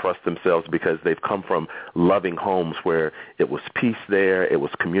themselves and trust themselves, because they've come from loving homes where it was peace there, it was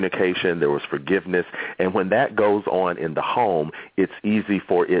communication, there was forgiveness, and when that goes on in the home, it's easy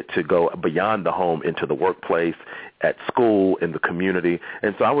for it to go beyond the home into the workplace, at school, in the community.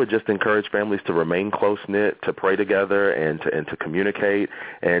 And so I would just encourage families to remain close-knit, to pray together, and to communicate,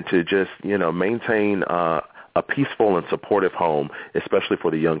 and to just maintain a peaceful and supportive home, especially for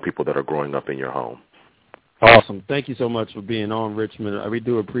the young people that are growing up in your home. Awesome. Thank you so much for being on, Richmond. We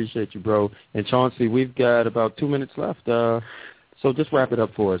do appreciate you, bro. And Chauncey, we've got about 2 minutes left, so just wrap it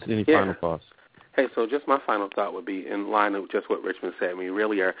up for us. Any final thoughts? Hey, so just my final thought would be in line with just what Richmond said.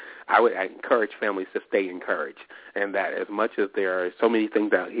 I would encourage families to stay encouraged, and that as much as there are so many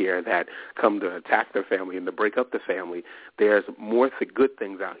things out here that come to attack their family and to break up the family, there's more good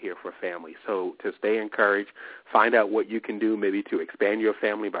things out here for families. So to stay encouraged, find out what you can do maybe to expand your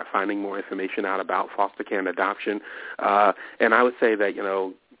family by finding more information out about foster care and adoption. And I would say that,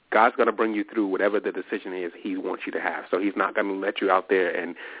 God's going to bring you through whatever the decision is he wants you to have. So he's not going to let you out there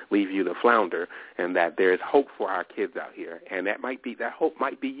and leave you to flounder, and that there is hope for our kids out here. And that hope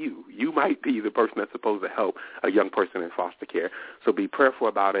might be you. You might be the person that's supposed to help a young person in foster care. So be prayerful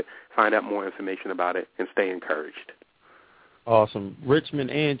about it, find out more information about it, and stay encouraged. Awesome. Richmond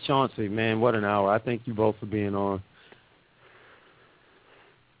and Chauncey, man, what an hour. I thank you both for being on.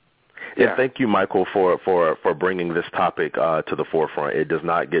 Yeah, thank you, Michael, for bringing this topic to the forefront. It does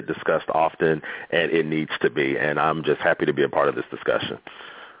not get discussed often, and it needs to be, and I'm just happy to be a part of this discussion.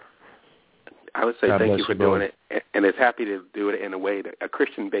 I would say thank you for doing it, and it's happy to do it in a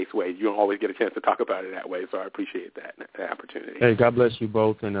Christian-based way. You don't always get a chance to talk about it that way, so I appreciate that opportunity. Hey, God bless you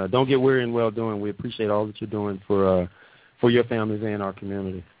both, and don't get weary in well-doing. We appreciate all that you're doing for your families and our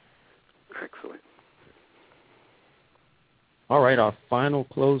community. Excellent. All right, our final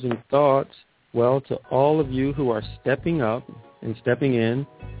closing thoughts. Well, to all of you who are stepping up and stepping in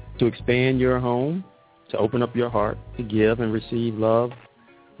to expand your home, to open up your heart, to give and receive love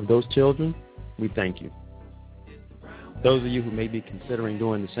of those children, we thank you. Those of you who may be considering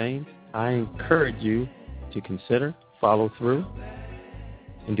doing the same, I encourage you to consider, follow through,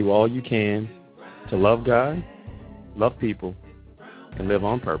 and do all you can to love God, love people, and live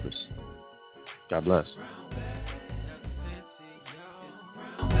on purpose. God bless.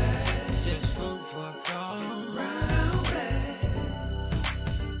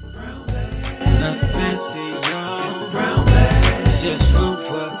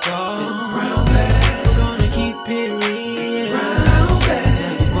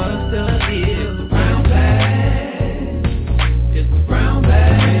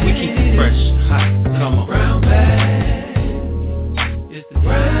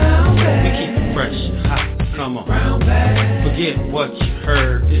 Forget what you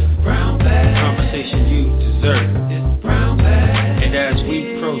heard. It's brown bag. Conversation you deserve. It's brown bag. And as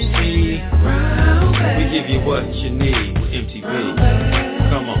we proceed, brown bag. We give you what you need with MTV.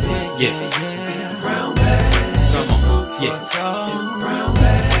 Come on, yeah. Brown bag. Come on, yeah. Brown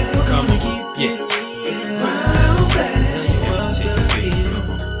bag. Come on, yeah. Brown bag.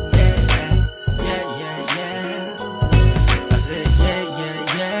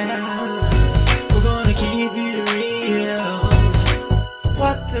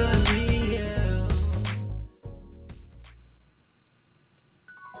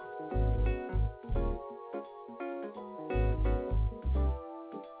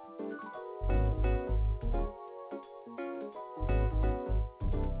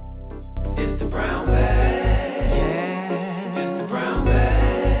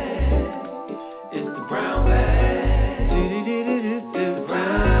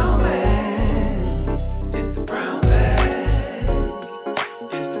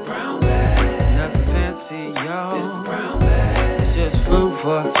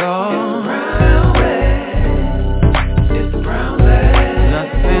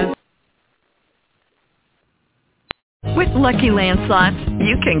 Lucky Land Slots,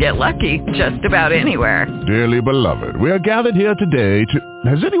 you can get lucky just about anywhere. Dearly beloved, we are gathered here today to...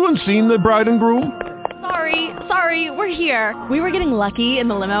 Has anyone seen the bride and groom? Sorry, we're here. We were getting lucky in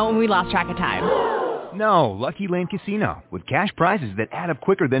the limo and we lost track of time. No, Lucky Land Casino, with cash prizes that add up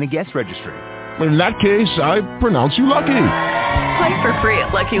quicker than a guest registry. In that case, I pronounce you lucky. Play for free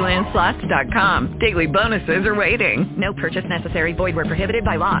at LuckyLandSlots.com. Daily bonuses are waiting. No purchase necessary. Void where prohibited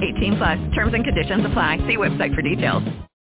by law. 18+. Terms and conditions apply. See website for details.